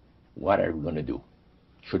 What are we going to do?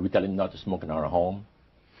 Should we tell him not to smoke in our home?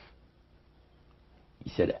 He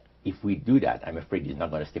said, if we do that, I'm afraid he's not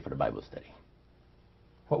going to stay for the Bible study.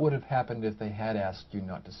 What would have happened if they had asked you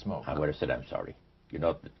not to smoke? I would have said, I'm sorry. You're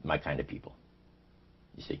not my kind of people.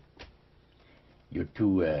 You see, you're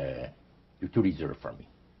too reserved for me.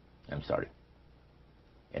 I'm sorry.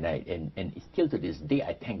 And still to this day,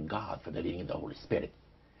 I thank God for the leading of the Holy Spirit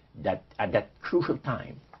that at that crucial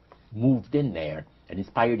time moved in there and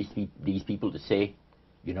inspired these people to say,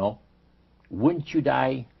 wouldn't you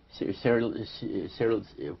die, Cyril,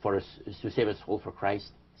 for us to save us all for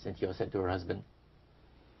Christ? Cynthia said to her husband.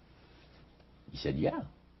 He said, yeah.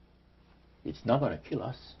 It's not going to kill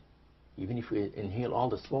us, even if we inhale all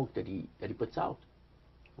the smoke that he puts out,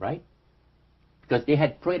 right? Because they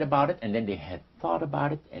had prayed about it, and then they had thought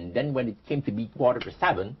about it, and then when it came to be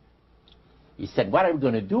 7:15, he said, what are we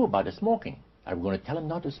going to do about the smoking? Are we going to tell him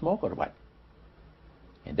not to smoke or what?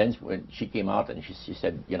 And then when she came out and she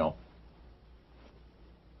said,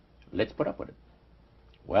 let's put up with it.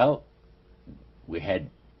 Well, we had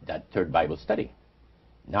that third Bible study.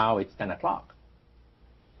 Now it's 10 o'clock.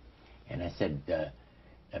 And I said,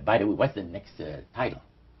 by the way, what's the next title?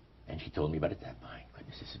 And she told me about it. My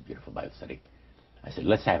goodness, this is a beautiful Bible study. I said,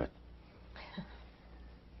 let's have it.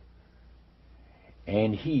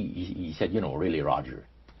 And he said, really, Roger,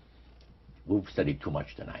 we've studied too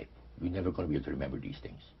much tonight. We're never going to be able to remember these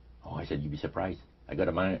things. Oh, I said, you'd be surprised. I got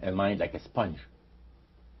a mind like a sponge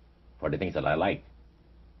for the things that I like.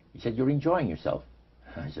 He said, you're enjoying yourself.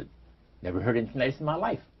 I said, never heard anything like this in my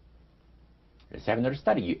life. Let's have another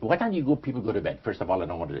study. What time do you people go to bed? First of all, I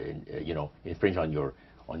don't want to, infringe on your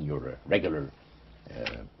regular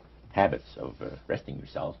habits of resting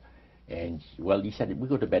yourself. And, well, he said, we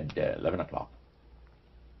go to bed 11 o'clock.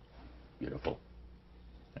 Beautiful.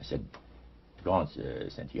 I said, go on,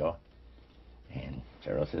 Cynthia. And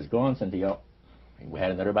Cheryl says, go on, Cynthia. And we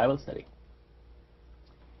had another Bible study.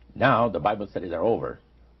 Now the Bible studies are over.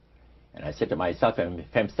 And I said to myself, if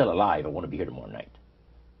I'm still alive, I want to be here tomorrow night.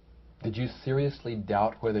 Did you seriously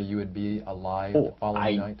doubt whether you would be alive the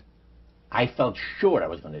following night? I felt sure I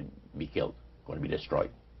was going to be killed, going to be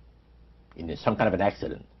destroyed in some kind of an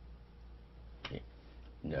accident.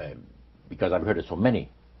 Because I've heard of so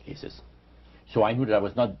many cases. So I knew that I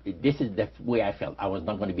was not, this is the way I felt. I was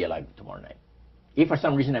not going to be alive tomorrow night. If for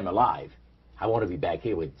some reason I'm alive, I want to be back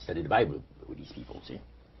here with study the Bible with these people, see.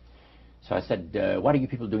 So I said, what are you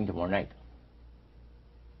people doing tomorrow night?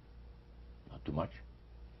 Not too much.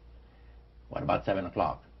 What about 7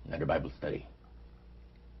 o'clock? Another Bible study.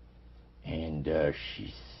 And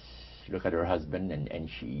she looked at her husband, and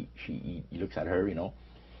he looks at her,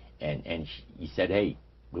 and he said, hey,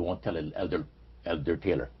 we won't tell Elder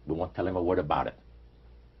Taylor. We won't tell him a word about it.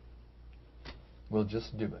 We'll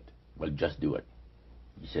just do it. Well, just do it.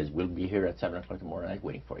 He says, we'll be here at 7 o'clock tomorrow night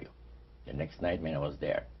waiting for you. The next night, man, I was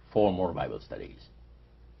there. 4 more Bible studies.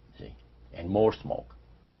 See? And more smoke.